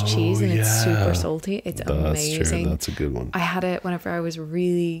too much cheese, and it's super salty. It's amazing. True. That's a good one. I had it whenever I was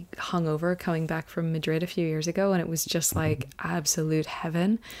really hungover coming back from Madrid a few years ago, and it was just like absolute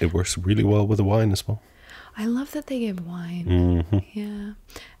heaven. It works really well with the wine as well. I love that they give wine. Yeah.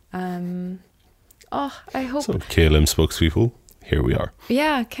 I hope. So KLM spokespeople, here we are.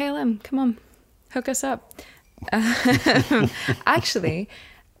 Yeah, KLM, come on, hook us up. Actually,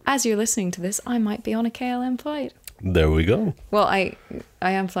 as you're listening to this, I might be on a KLM flight. There we go. Well, I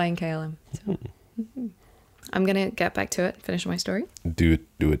am flying KLM. So. I'm going to get back to it, finish my story. Do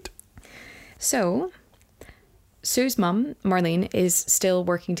it. So, Sue's mum, Marlene, is still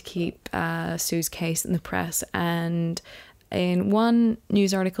working to keep Sue's case in the press. And in one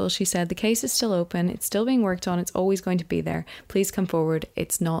news article, she said, the case is still open. It's still being worked on. It's always going to be there. Please come forward.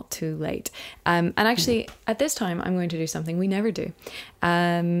 It's not too late. And actually, at this time, I'm going to do something we never do.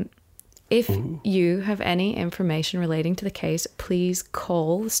 If you have any information relating to the case, please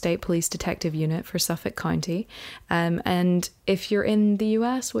call the State Police Detective Unit for Suffolk County. And if you're in the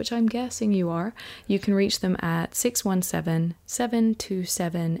US, which I'm guessing you are, you can reach them at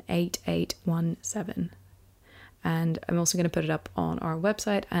 617-727-8817. And I'm also going to put it up on our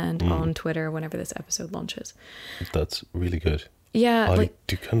website and on Twitter whenever this episode launches. That's really good. Yeah. I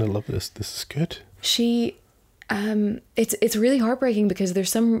do kind of love this. This is good. She It's really heartbreaking because there's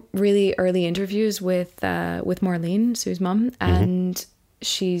some really early interviews with Marlene, Sue's mum, and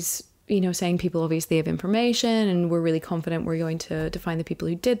she's, you know, saying people obviously have information and we're really confident we're going to find the people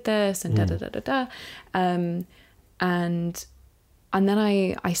who did this and da da da da da. And then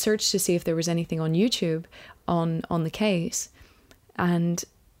I searched to see if there was anything on YouTube on the case, and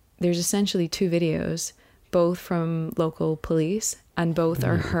there's essentially 2 videos, both from local police, and both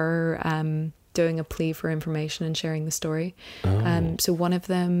are her doing a plea for information and sharing the story. So one of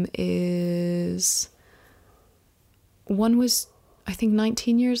them one was, I think,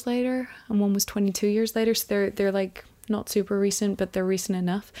 19 years later, and one was 22 years later. So they're like not super recent, but they're recent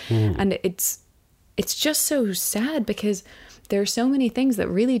enough. And it's just so sad because there are so many things that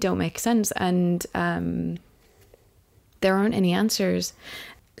really don't make sense, and there aren't any answers.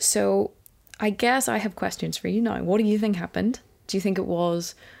 So I guess I have questions for you now. What do you think happened? Do you think it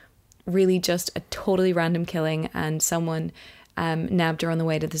was really just a totally random killing and someone nabbed her on the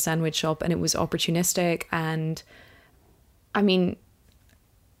way to the sandwich shop and it was opportunistic? And I mean,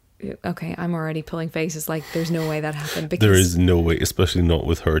 okay, I'm already pulling faces like there's no way that happened. Because there is no way, especially not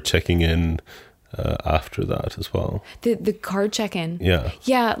with her checking in after that as well. The card check-in.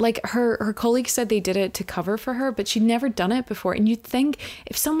 Yeah, like her colleagues said they did it to cover for her, but she'd never done it before. And you'd think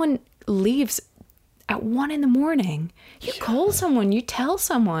if someone leaves at 1 a.m, you call someone, you tell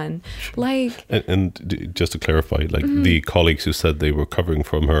someone. Like, and just to clarify, like the colleagues who said they were covering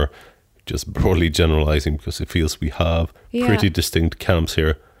from her, just broadly generalizing because it feels we have pretty distinct camps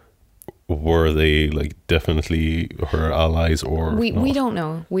here. Were they like definitely her allies or we don't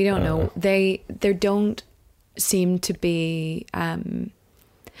know. We don't know. There don't seem to be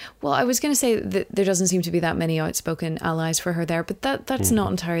well, I was going to say that there doesn't seem to be that many outspoken allies for her there, but that's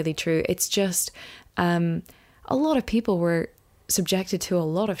not entirely true. It's just a lot of people were subjected to a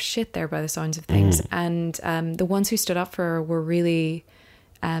lot of shit there by the sounds of things, and the ones who stood up for her were really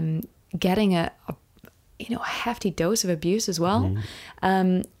getting a hefty dose of abuse as well.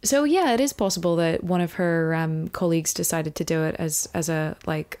 So yeah, it is possible that one of her colleagues decided to do it as a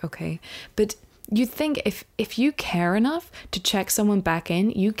like, okay, but you'd think if you care enough to check someone back in,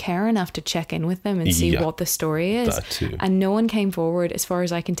 you care enough to check in with them and see what the story is. That too. And no one came forward, as far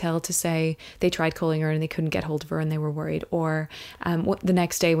as I can tell, to say they tried calling her and they couldn't get hold of her and they were worried. Or the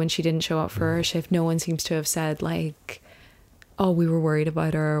next day when she didn't show up for her shift, no one seems to have said like, oh, we were worried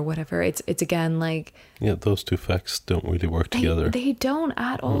about her or whatever. It's again like, yeah, those two facts don't really work together. They don't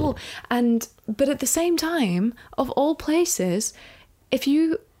at all. But at the same time, of all places, if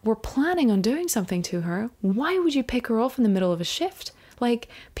you were planning on doing something to her, why would you pick her off in the middle of a shift? Like,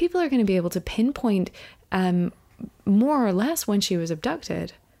 people are going to be able to pinpoint more or less when she was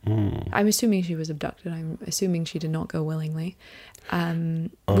abducted. I'm assuming she was abducted. I'm assuming she did not go willingly,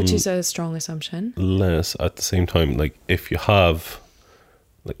 which is a strong assumption. Less at the same time, like if you have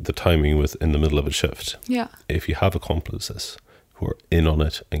like the timing with in the middle of a shift, if you have accomplices who are in on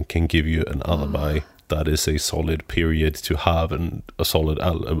it and can give you an alibi, that is a solid period to have and a solid,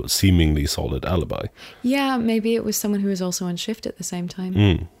 seemingly solid alibi. Yeah, maybe it was someone who was also on shift at the same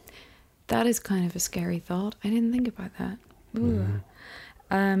time. That is kind of a scary thought. I didn't think about that.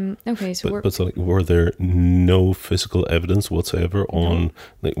 Okay, so but so like, were there no physical evidence whatsoever on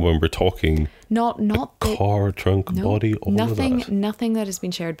like when we're talking not car trunk body, all nothing of that? Nothing that has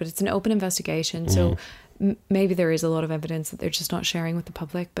been shared, but it's an open investigation, so maybe there is a lot of evidence that they're just not sharing with the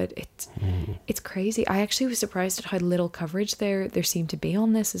public. But it's crazy. I actually was surprised at how little coverage there seemed to be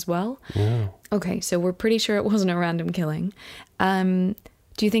on this as well. Okay, so we're pretty sure it wasn't a random killing.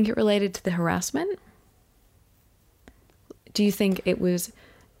 Do you think it related to the harassment? Do you think it was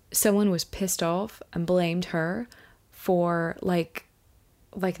someone was pissed off and blamed her for like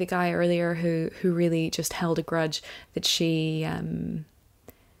the guy earlier who really just held a grudge that she'd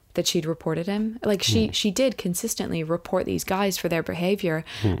reported him? Like she did consistently report these guys for their behavior,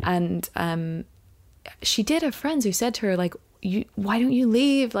 and she did have friends who said to her like, why don't you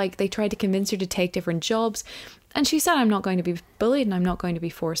leave? Like, they tried to convince her to take different jobs. And she said, I'm not going to be bullied and I'm not going to be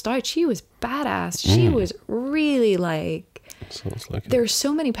forced out. She was badass. She was really like... Sounds like there's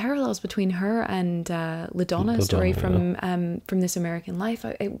so many parallels between her and LaDonna's story from This American Life.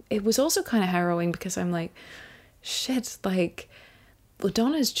 It was also kind of harrowing because I'm like, shit, like,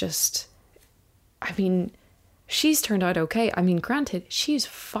 LaDonna's just... I mean... She's turned out okay. I mean, granted, she's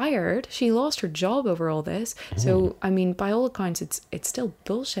fired. She lost her job over all this. So, I mean, by all accounts, it's still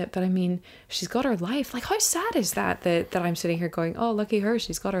bullshit. But I mean, she's got her life. Like, how sad is that I'm sitting here going, oh, lucky her,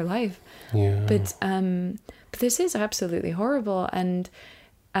 she's got her life. Yeah. But this is absolutely horrible. And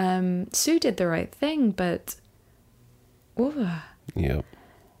Sue did the right thing, but... Yeah.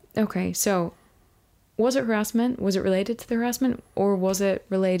 Okay, so Was it harassment? Was it related to the harassment? Or was it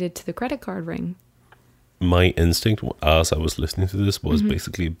related to the credit card ring? My instinct as I was listening to this was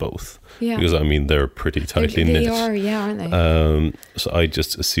basically both. Yeah. Because, I mean, they're pretty tightly knit. They are, yeah, aren't they? So I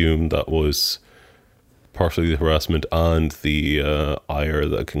just assumed that was partially the harassment and the ire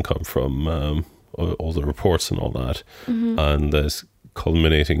that can come from all the reports and all that. And that's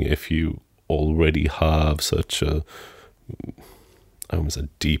culminating if you already have such a, I almost said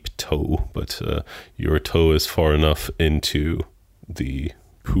deep toe, but your toe is far enough into the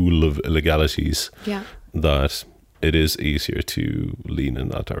pool of illegalities Yeah. that it is easier to lean in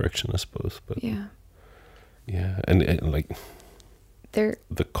that direction, I suppose. But Yeah. yeah, and like They're,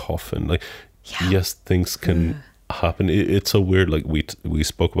 the coffin, like yeah. yes, things can happen. It's so weird. Like we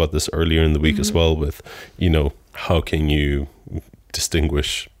spoke about this earlier in the week as well. With how can you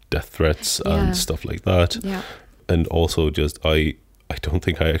distinguish death threats and stuff like that? Yeah. And also just I don't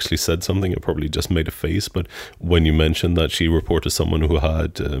think I actually said something. I probably just made a face. But when you mentioned that she reported someone who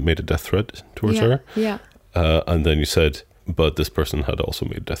had made a death threat towards her, Yeah. and then you said, but this person had also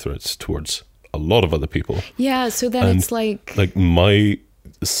made death threats towards a lot of other people. Yeah. So then And, it's like my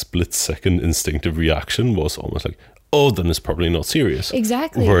split-second instinctive reaction was almost like, oh, then it's probably not serious.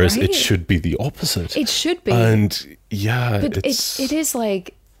 exactly. Whereas right? it should be the opposite. It should be. And yeah, but it's it is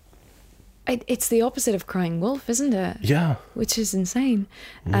like, it's the opposite of crying wolf, isn't it? yeah. Which is insane.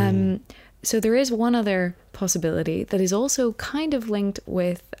 So there is one other possibility that is also kind of linked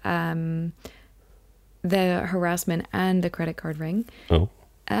with the harassment and the credit card ring. Oh,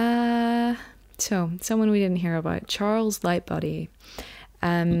 So someone we didn't hear about, Charles Lightbody.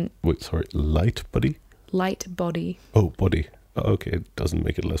 wait, sorry, light buddy. Lightbody. Oh, buddy. Oh, okay, it doesn't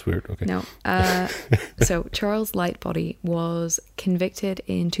make it less weird. Okay. No. So Charles Lightbody was convicted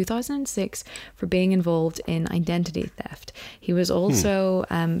in 2006 for being involved in identity theft. He was also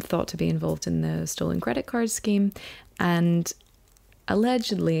thought to be involved in the stolen credit card scheme and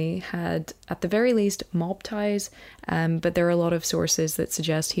allegedly had, at the very least, mob ties. But there are a lot of sources that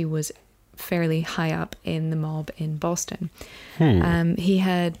suggest he was fairly high up in the mob in Boston. He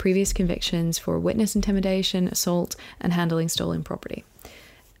had previous convictions for witness intimidation, assault, and handling stolen property.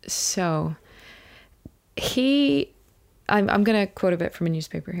 So I'm going to quote a bit from a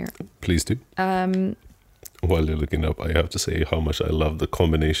newspaper here. Please do. While you're looking up, I have to say how much I love the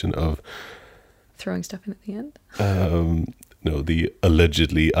combination of Throwing stuff in at the end. no, the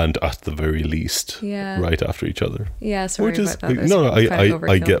allegedly and at the very least, Yeah. right after each other. Yeah, sorry Which is about that. like, That's no, kind of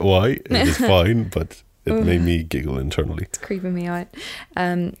I overkill. get why it is fine, but it made me giggle internally. It's creeping me out.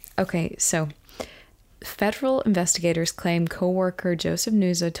 Okay, so federal investigators claim co-worker Joseph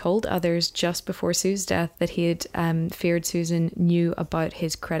Nusa told others just before Sue's death that he had feared Susan knew about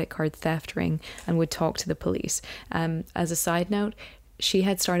his credit card theft ring and would talk to the police. As a side note, she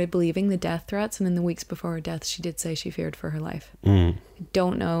had started believing the death threats, and in the weeks before her death, she did say she feared for her life.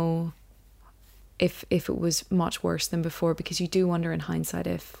 Don't know if it was much worse than before, because you do wonder in hindsight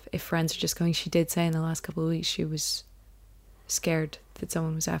if friends are just going, she did say in the last couple of weeks she was scared that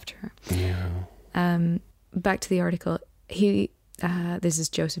someone was after her. Yeah. Back to the article. He, this is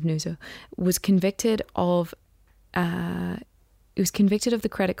Joseph Nusa, was convicted of the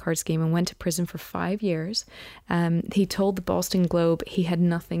credit card scheme and went to prison for 5 years. He told the Boston Globe he had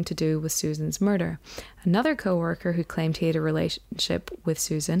nothing to do with Susan's murder. Another co-worker who claimed he had a relationship with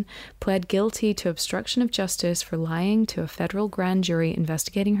Susan pled guilty to obstruction of justice for lying to a federal grand jury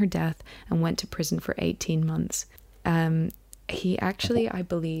investigating her death and went to prison for 18 months. He actually, I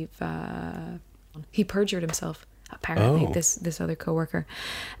believe, he perjured himself. Apparently, this other co-worker.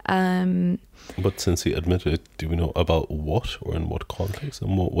 But since he admitted it, do we know about what or in what context,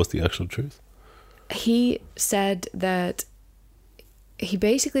 and what was the actual truth? He said that he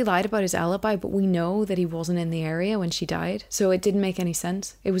basically lied about his alibi, but we know that he wasn't in the area when she died, so it didn't make any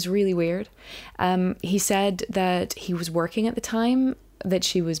sense. It was really weird. He said that he was working at the time that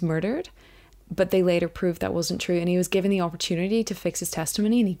she was murdered, but they later proved that wasn't true, and he was given the opportunity to fix his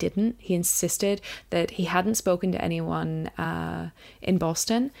testimony and he didn't. He insisted that he hadn't spoken to anyone in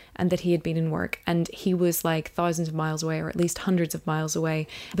Boston and that he had been in work, and he was like thousands of miles away, or at least hundreds of miles away,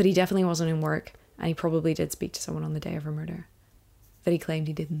 but he definitely wasn't in work, and he probably did speak to someone on the day of her murder that he claimed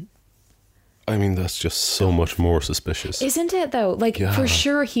he didn't. I mean, that's just so much more suspicious. Isn't it though? Like, for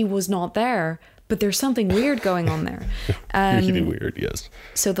sure he was not there, but there's something weird going on there. Really weird, yes.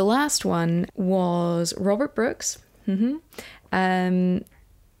 So the last one was Robert Brooks.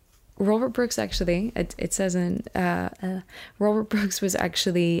 Robert Brooks actually, it says in Robert Brooks was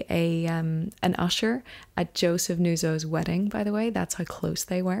actually an usher at Joseph Nuzzo's wedding, by the way. That's how close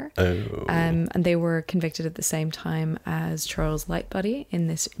they were. Oh. And they were convicted at the same time as Charles Lightbody in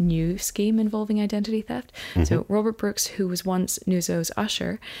this new scheme involving identity theft. So Robert Brooks, who was once Nuzzo's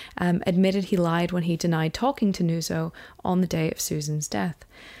usher, admitted he lied when he denied talking to Nuzzo on the day of Susan's death.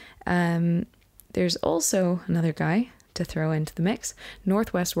 There's also another guy to throw into the mix.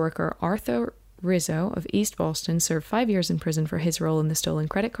 Northwest worker Arthur Rizzo of East Boston served 5 years in prison for his role in the stolen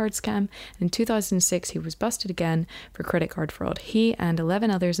credit card scam. In 2006, he was busted again for credit card fraud. He and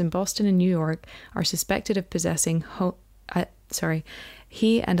 11 others in Boston and New York are suspected of possessing...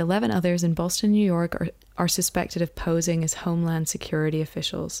 He and 11 others in Boston and New York are suspected of posing as Homeland Security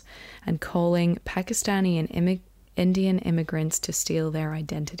officials and calling Pakistani and Indian immigrants to steal their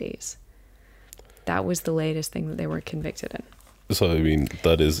identities. That was the latest thing that they were convicted in. So, I mean,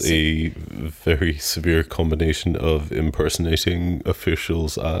 that is a very severe combination of impersonating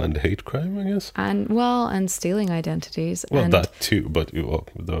officials and hate crime, I guess. And stealing identities. Well, and, that too, but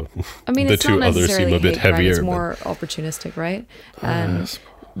the it's two not others seem a bit crime, heavier. it's more opportunistic, right?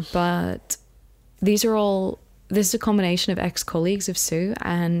 But this is a combination of ex-colleagues of Sue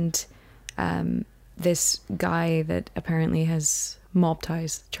and this guy that apparently has mob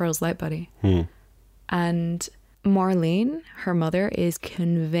ties, Charles Lightbody. And Marlene, her mother, is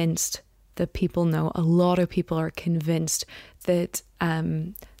convinced that people know. A lot of people are convinced that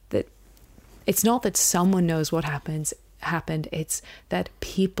that it's not that someone knows what happened. It's that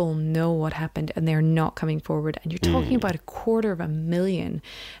people know what happened and they're not coming forward. And you're talking about $250,000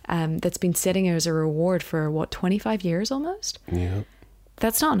 that's been sitting as a reward for 25 years almost. Yeah,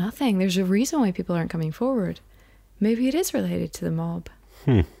 that's not nothing. There's a reason why people aren't coming forward. Maybe it is related to the mob.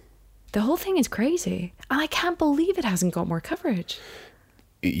 The whole thing is crazy. And I can't believe it hasn't got more coverage.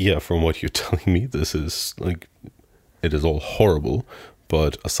 Yeah, from what you're telling me, this is like, it is all horrible.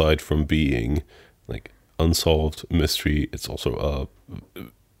 But aside from being like unsolved mystery, it's also a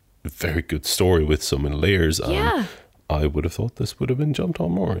very good story with so many layers. Yeah. I would have thought this would have been jumped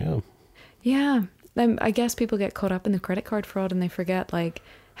on more, yeah. Yeah. I guess people get caught up in the credit card fraud and they forget, like,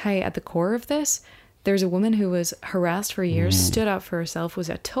 hey, at the core of this, there's a woman who was harassed for years, stood up for herself, was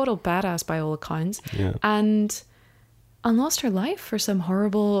a total badass by all accounts, and lost her life for some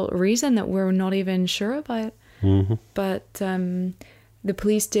horrible reason that we're not even sure about. But the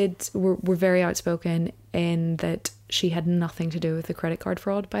police were very outspoken in that she had nothing to do with the credit card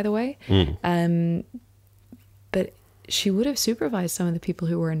fraud, by the way. But she would have supervised some of the people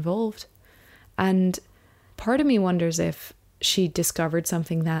who were involved. And part of me wonders if she discovered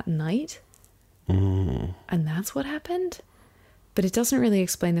something that night. And that's what happened. But it doesn't really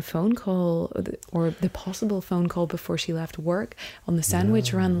explain the phone call or the possible phone call before she left work on the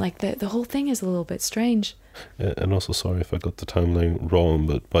sandwich run. Like the whole thing is a little bit strange. And also, sorry if I got the timeline wrong,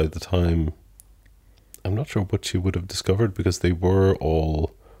 but by the time, I'm not sure what she would have discovered because they were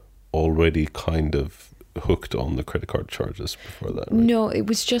all already kind of hooked on the credit card charges before that, right? No, it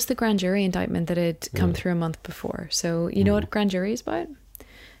was just the grand jury indictment that had come through a month before. So you know what grand jury is about?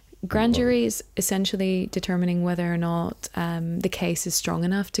 Grand jury is essentially determining whether or not the case is strong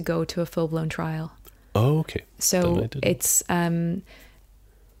enough to go to a full-blown trial. Oh, okay. So it's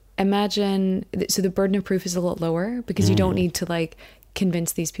imagine, so the burden of proof is a lot lower because you don't need to like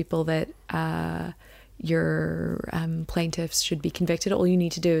convince these people that your plaintiffs should be convicted. All you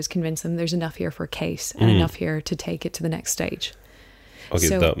need to do is convince them there's enough here for a case and enough here to take it to the next stage. Okay,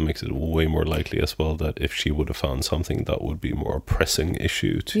 so, that makes it way more likely as well that if she would have found something, that would be more pressing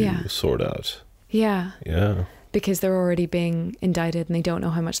issue to sort out. Yeah. Yeah. Because they're already being indicted and they don't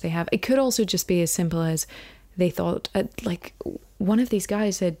know how much they have. It could also just be as simple as they thought, like, one of these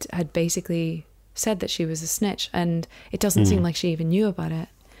guys had basically said that she was a snitch and it doesn't seem like she even knew about it.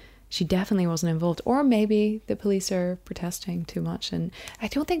 She definitely wasn't involved. Or maybe the police are protesting too much. And I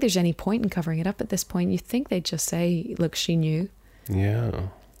don't think there's any point in covering it up at this point. You think they'd just say, look, she knew. Yeah.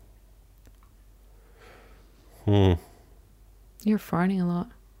 You're farting a lot.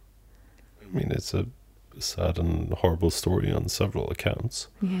 I mean, it's a sad and horrible story on several accounts.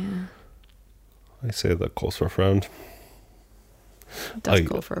 Yeah. I say that calls for a frown. It does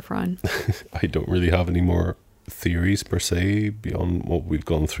call for a frown. I don't really have any more theories per se beyond what we've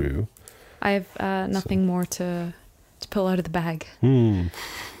gone through. I have nothing more to pull out of the bag.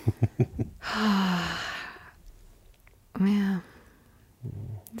 Yeah.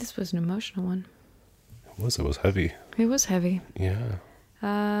 This was an emotional one. It was heavy. It was heavy. Yeah.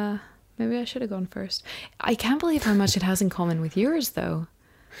 Maybe I should have gone first. I can't believe how much it has in common with yours, though.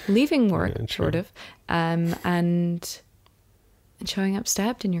 Leaving work, sort of, and and showing up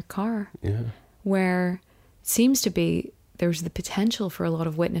stabbed in your car, Yeah. where it seems to be there's the potential for a lot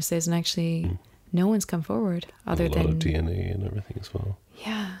of witnesses, and actually no one's come forward other a lot than of DNA and everything as well.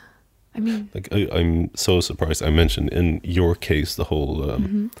 Yeah, I mean, Like I'm so surprised. I mentioned in your case the whole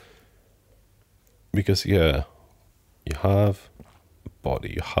because you have a body,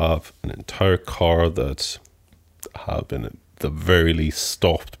 you have an entire car that have been at the very least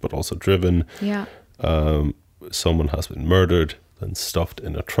stopped, but also driven. yeah, Someone has been murdered, then stuffed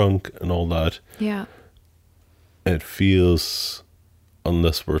in a trunk, and all that. yeah. It feels,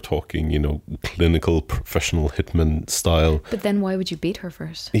 unless we're talking, clinical professional hitman style. But then why would you beat her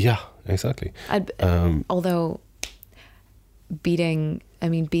first? Yeah, exactly. Although beating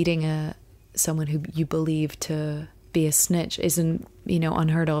someone who you believe to be a snitch isn't,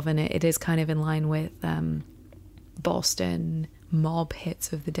 unheard of, and it is kind of in line with Boston mob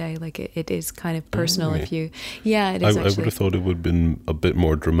hits of the day. Like it is kind of personal. Really? If you, yeah, it is. I would have thought it would have been a bit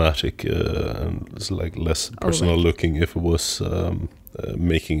more dramatic and it's like less personal looking if it was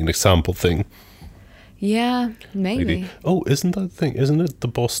making an example thing. Yeah, maybe. Oh, isn't that thing? Isn't it the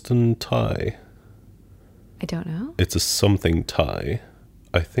Boston tie? I don't know. It's a something tie.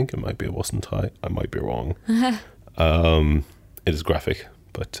 I think it might be a Boston tie. I might be wrong. It is graphic,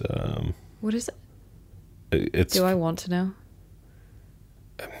 but What is it? It's. Do I want to know?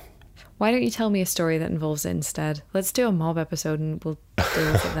 Why don't you tell me a story that involves it instead? Let's do a mob episode and we'll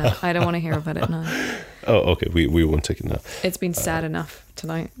deal with it then. I don't want to hear about it now. Oh, okay. We won't take it now. It's been sad enough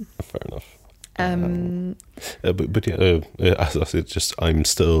tonight. Fair enough. But as I said, I'm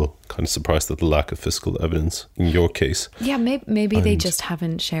still kind of surprised at the lack of physical evidence in your case. Yeah, maybe they just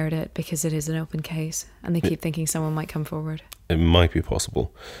haven't shared it because it is an open case and they keep thinking someone might come forward. It might be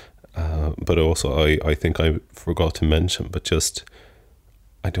possible. But also, I think I forgot to mention, but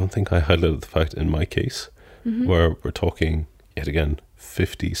I don't think I highlighted the fact in my case where we're talking, yet again,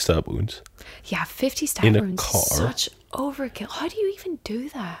 50 stab wounds. Yeah, 50 stab in a wounds. car. Such overkill. How do you even do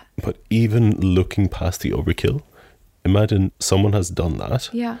that? But even looking past the overkill, imagine someone has done that,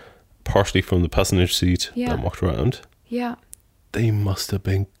 Yeah, partially from the passenger seat, Yeah. then walked around. yeah. They must have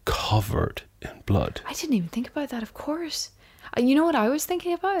been covered in blood. I didn't even think about that, of course. You know what I was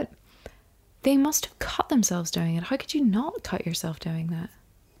thinking about? They must have cut themselves doing it. How could you not cut yourself doing that?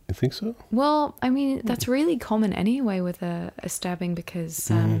 You think so? Well, I mean, that's really common anyway with a stabbing because,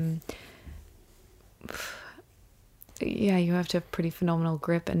 yeah, you have to have pretty phenomenal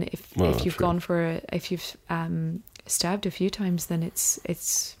grip. And if you've true. gone for if you've stabbed a few times, then it's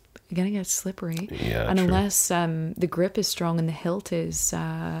going to get slippery. Yeah, and true. unless the grip is strong and the hilt is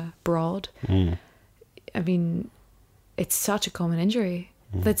broad, I mean, it's such a common injury.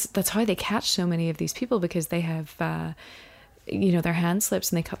 That's how they catch so many of these people, because they have their hand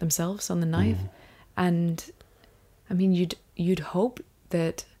slips and they cut themselves on the knife. And I mean, you'd hope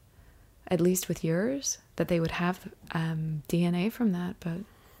that at least with yours that they would have DNA from that, but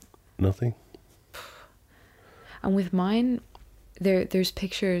Nothing. and with mine, there's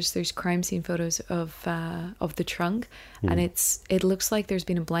pictures, there's crime scene photos of the trunk, and it looks like there's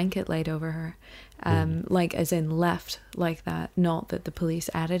been a blanket laid over her, like as in left like that, not that the police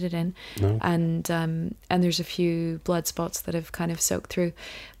added it in. No. And there's a few blood spots that have kind of soaked through.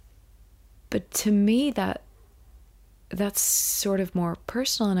 But to me, that's sort of more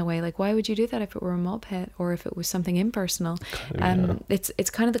personal in a way. Like, why would you do that if it were a mob hit or if it was something impersonal? It's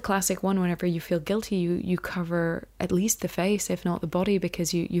kind of the classic one. Whenever you feel guilty, you cover at least the face, if not the body,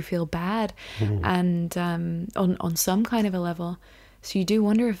 because you feel bad, and on some kind of a level. So you do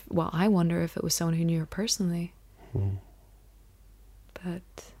wonder I wonder if it was someone who knew her personally. But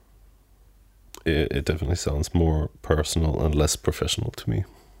It definitely sounds more personal and less professional to me.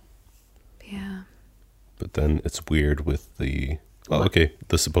 yeah. But then it's weird with the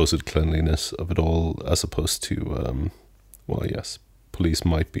supposed cleanliness of it all, as opposed to, yes, police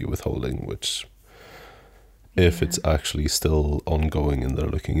might be withholding, which, if it's actually still ongoing and they're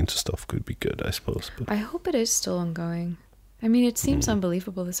looking into stuff, could be good, I suppose. But I hope it is still ongoing. I mean, it seems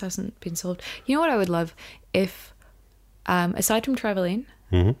unbelievable this hasn't been solved. You know what I would love if, aside from Trevelyan,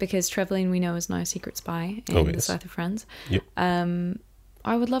 because Trevelyan we know is now a secret spy in the south of France. Yep.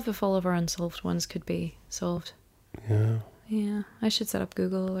 I would love if all of our unsolved ones could be solved. Yeah. Yeah, I should set up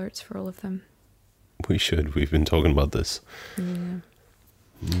Google alerts for all of them. We should. We've been talking about this. Yeah.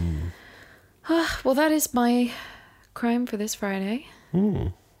 Well, that is my crime for this Friday.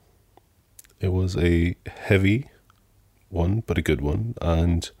 It was a heavy one, but a good one.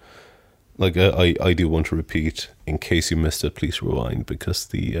 And like I do want to repeat, in case you missed it, please rewind, because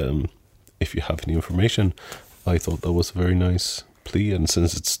if you have any information, I thought that was a very nice plea, and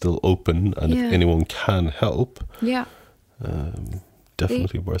since it's still open and if anyone can help,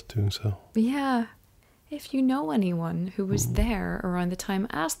 Definitely worth doing so. Yeah. If you know anyone who was there around the time,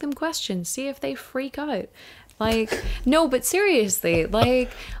 ask them questions. See if they freak out. Like, no, but seriously,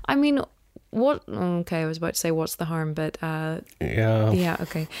 like, I mean, what? Okay, I was about to say what's the harm, but yeah,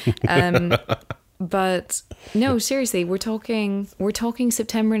 okay. But no, seriously, we're talking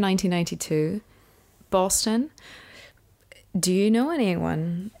September 1992, Boston. Do you know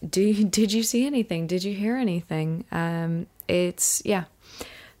anyone? Did you see anything? Did you hear anything?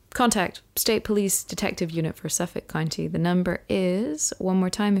 Contact State Police Detective Unit for Suffolk County. The number is, one more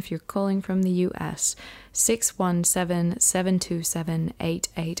time if you're calling from the US,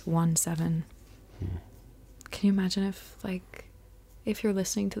 617-727-8817. Can you imagine if you're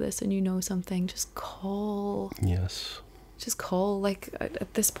listening to this and you know something, just call. Yes. Just call. Like,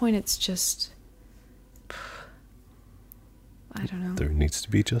 at this point, it's just, I don't know. There needs to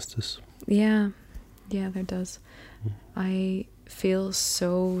be justice. Yeah, there does. I feel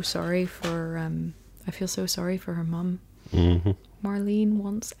so sorry for her mum. Mm-hmm. Marlene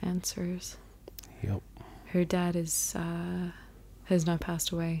wants answers. Yep. Her dad has now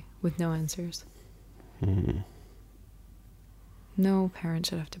passed away with no answers. Mm. No parent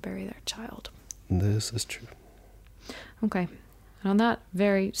should have to bury their child. This is true. Okay. And on that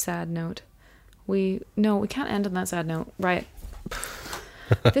very sad note, we can't end on that sad note, right?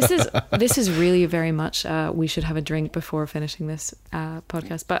 This is really very much we should have a drink before finishing this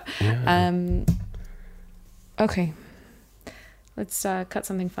podcast, but okay, let's cut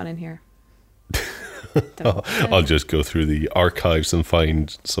something fun in here. I'll just go through the archives and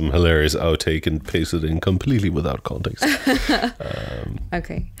find some hilarious outtake and paste it in completely without context.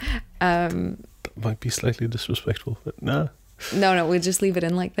 Okay. That might be slightly disrespectful, but nah. No, we'll just leave it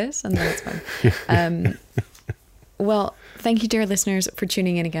in like this and then it's fine. Well, thank you, dear listeners, for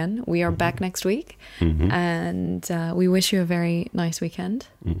tuning in again. We are back next week, and we wish you a very nice weekend.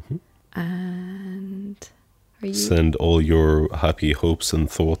 And send all your happy hopes and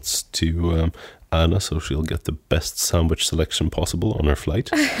thoughts to Anna, so she'll get the best sandwich selection possible on her flight.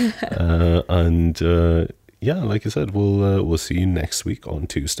 And like I said, we'll see you next week on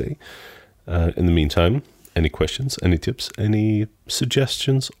Tuesday. In the meantime, any questions, any tips, any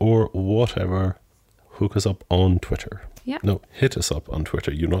suggestions, or whatever, hook us up on Twitter. Yeah. No, hit us up on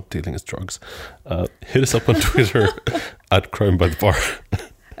Twitter. You're not dealing as drugs. Hit us up on Twitter at Crime by the Bar.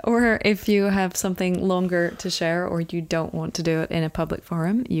 Or if you have something longer to share or you don't want to do it in a public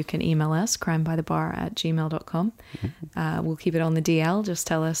forum, you can email us, crimebythebar@gmail.com. We'll keep it on the DL. Just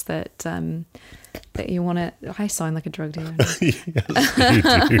tell us that that you want to... I sound like a drug dealer. Yes, you do.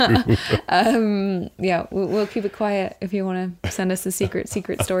 Yeah, we'll keep it quiet if you want to send us a secret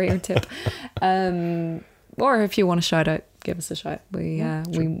story or tip. Or if you want to shout out, give us a shout.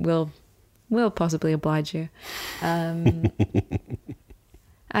 We'll possibly oblige you.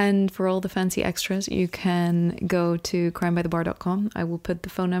 And for all the fancy extras, you can go to crimebythebar.com. I will put the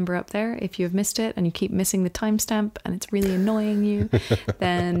phone number up there. If you have missed it and you keep missing the timestamp and it's really annoying you,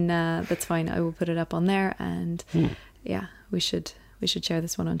 then that's fine. I will put it up on there. And we should share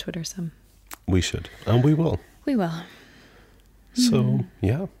this one on Twitter some. We should, and we will. We will. So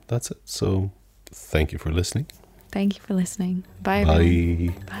that's it. So thank you for listening. Thank you for listening. Bye. Bye.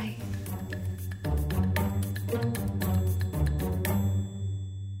 Everyone. Bye.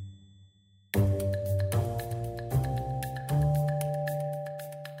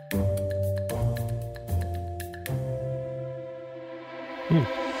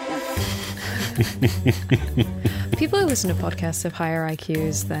 People who listen to podcasts have higher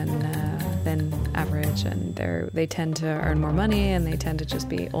IQs than average, and they tend to earn more money, and they tend to just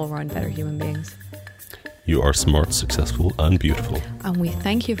be all-round better human beings. You are smart, successful, and beautiful. And we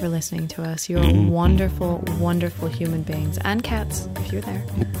thank you for listening to us. You're wonderful, wonderful human beings, and cats, if you're there.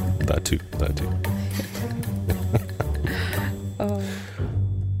 That too.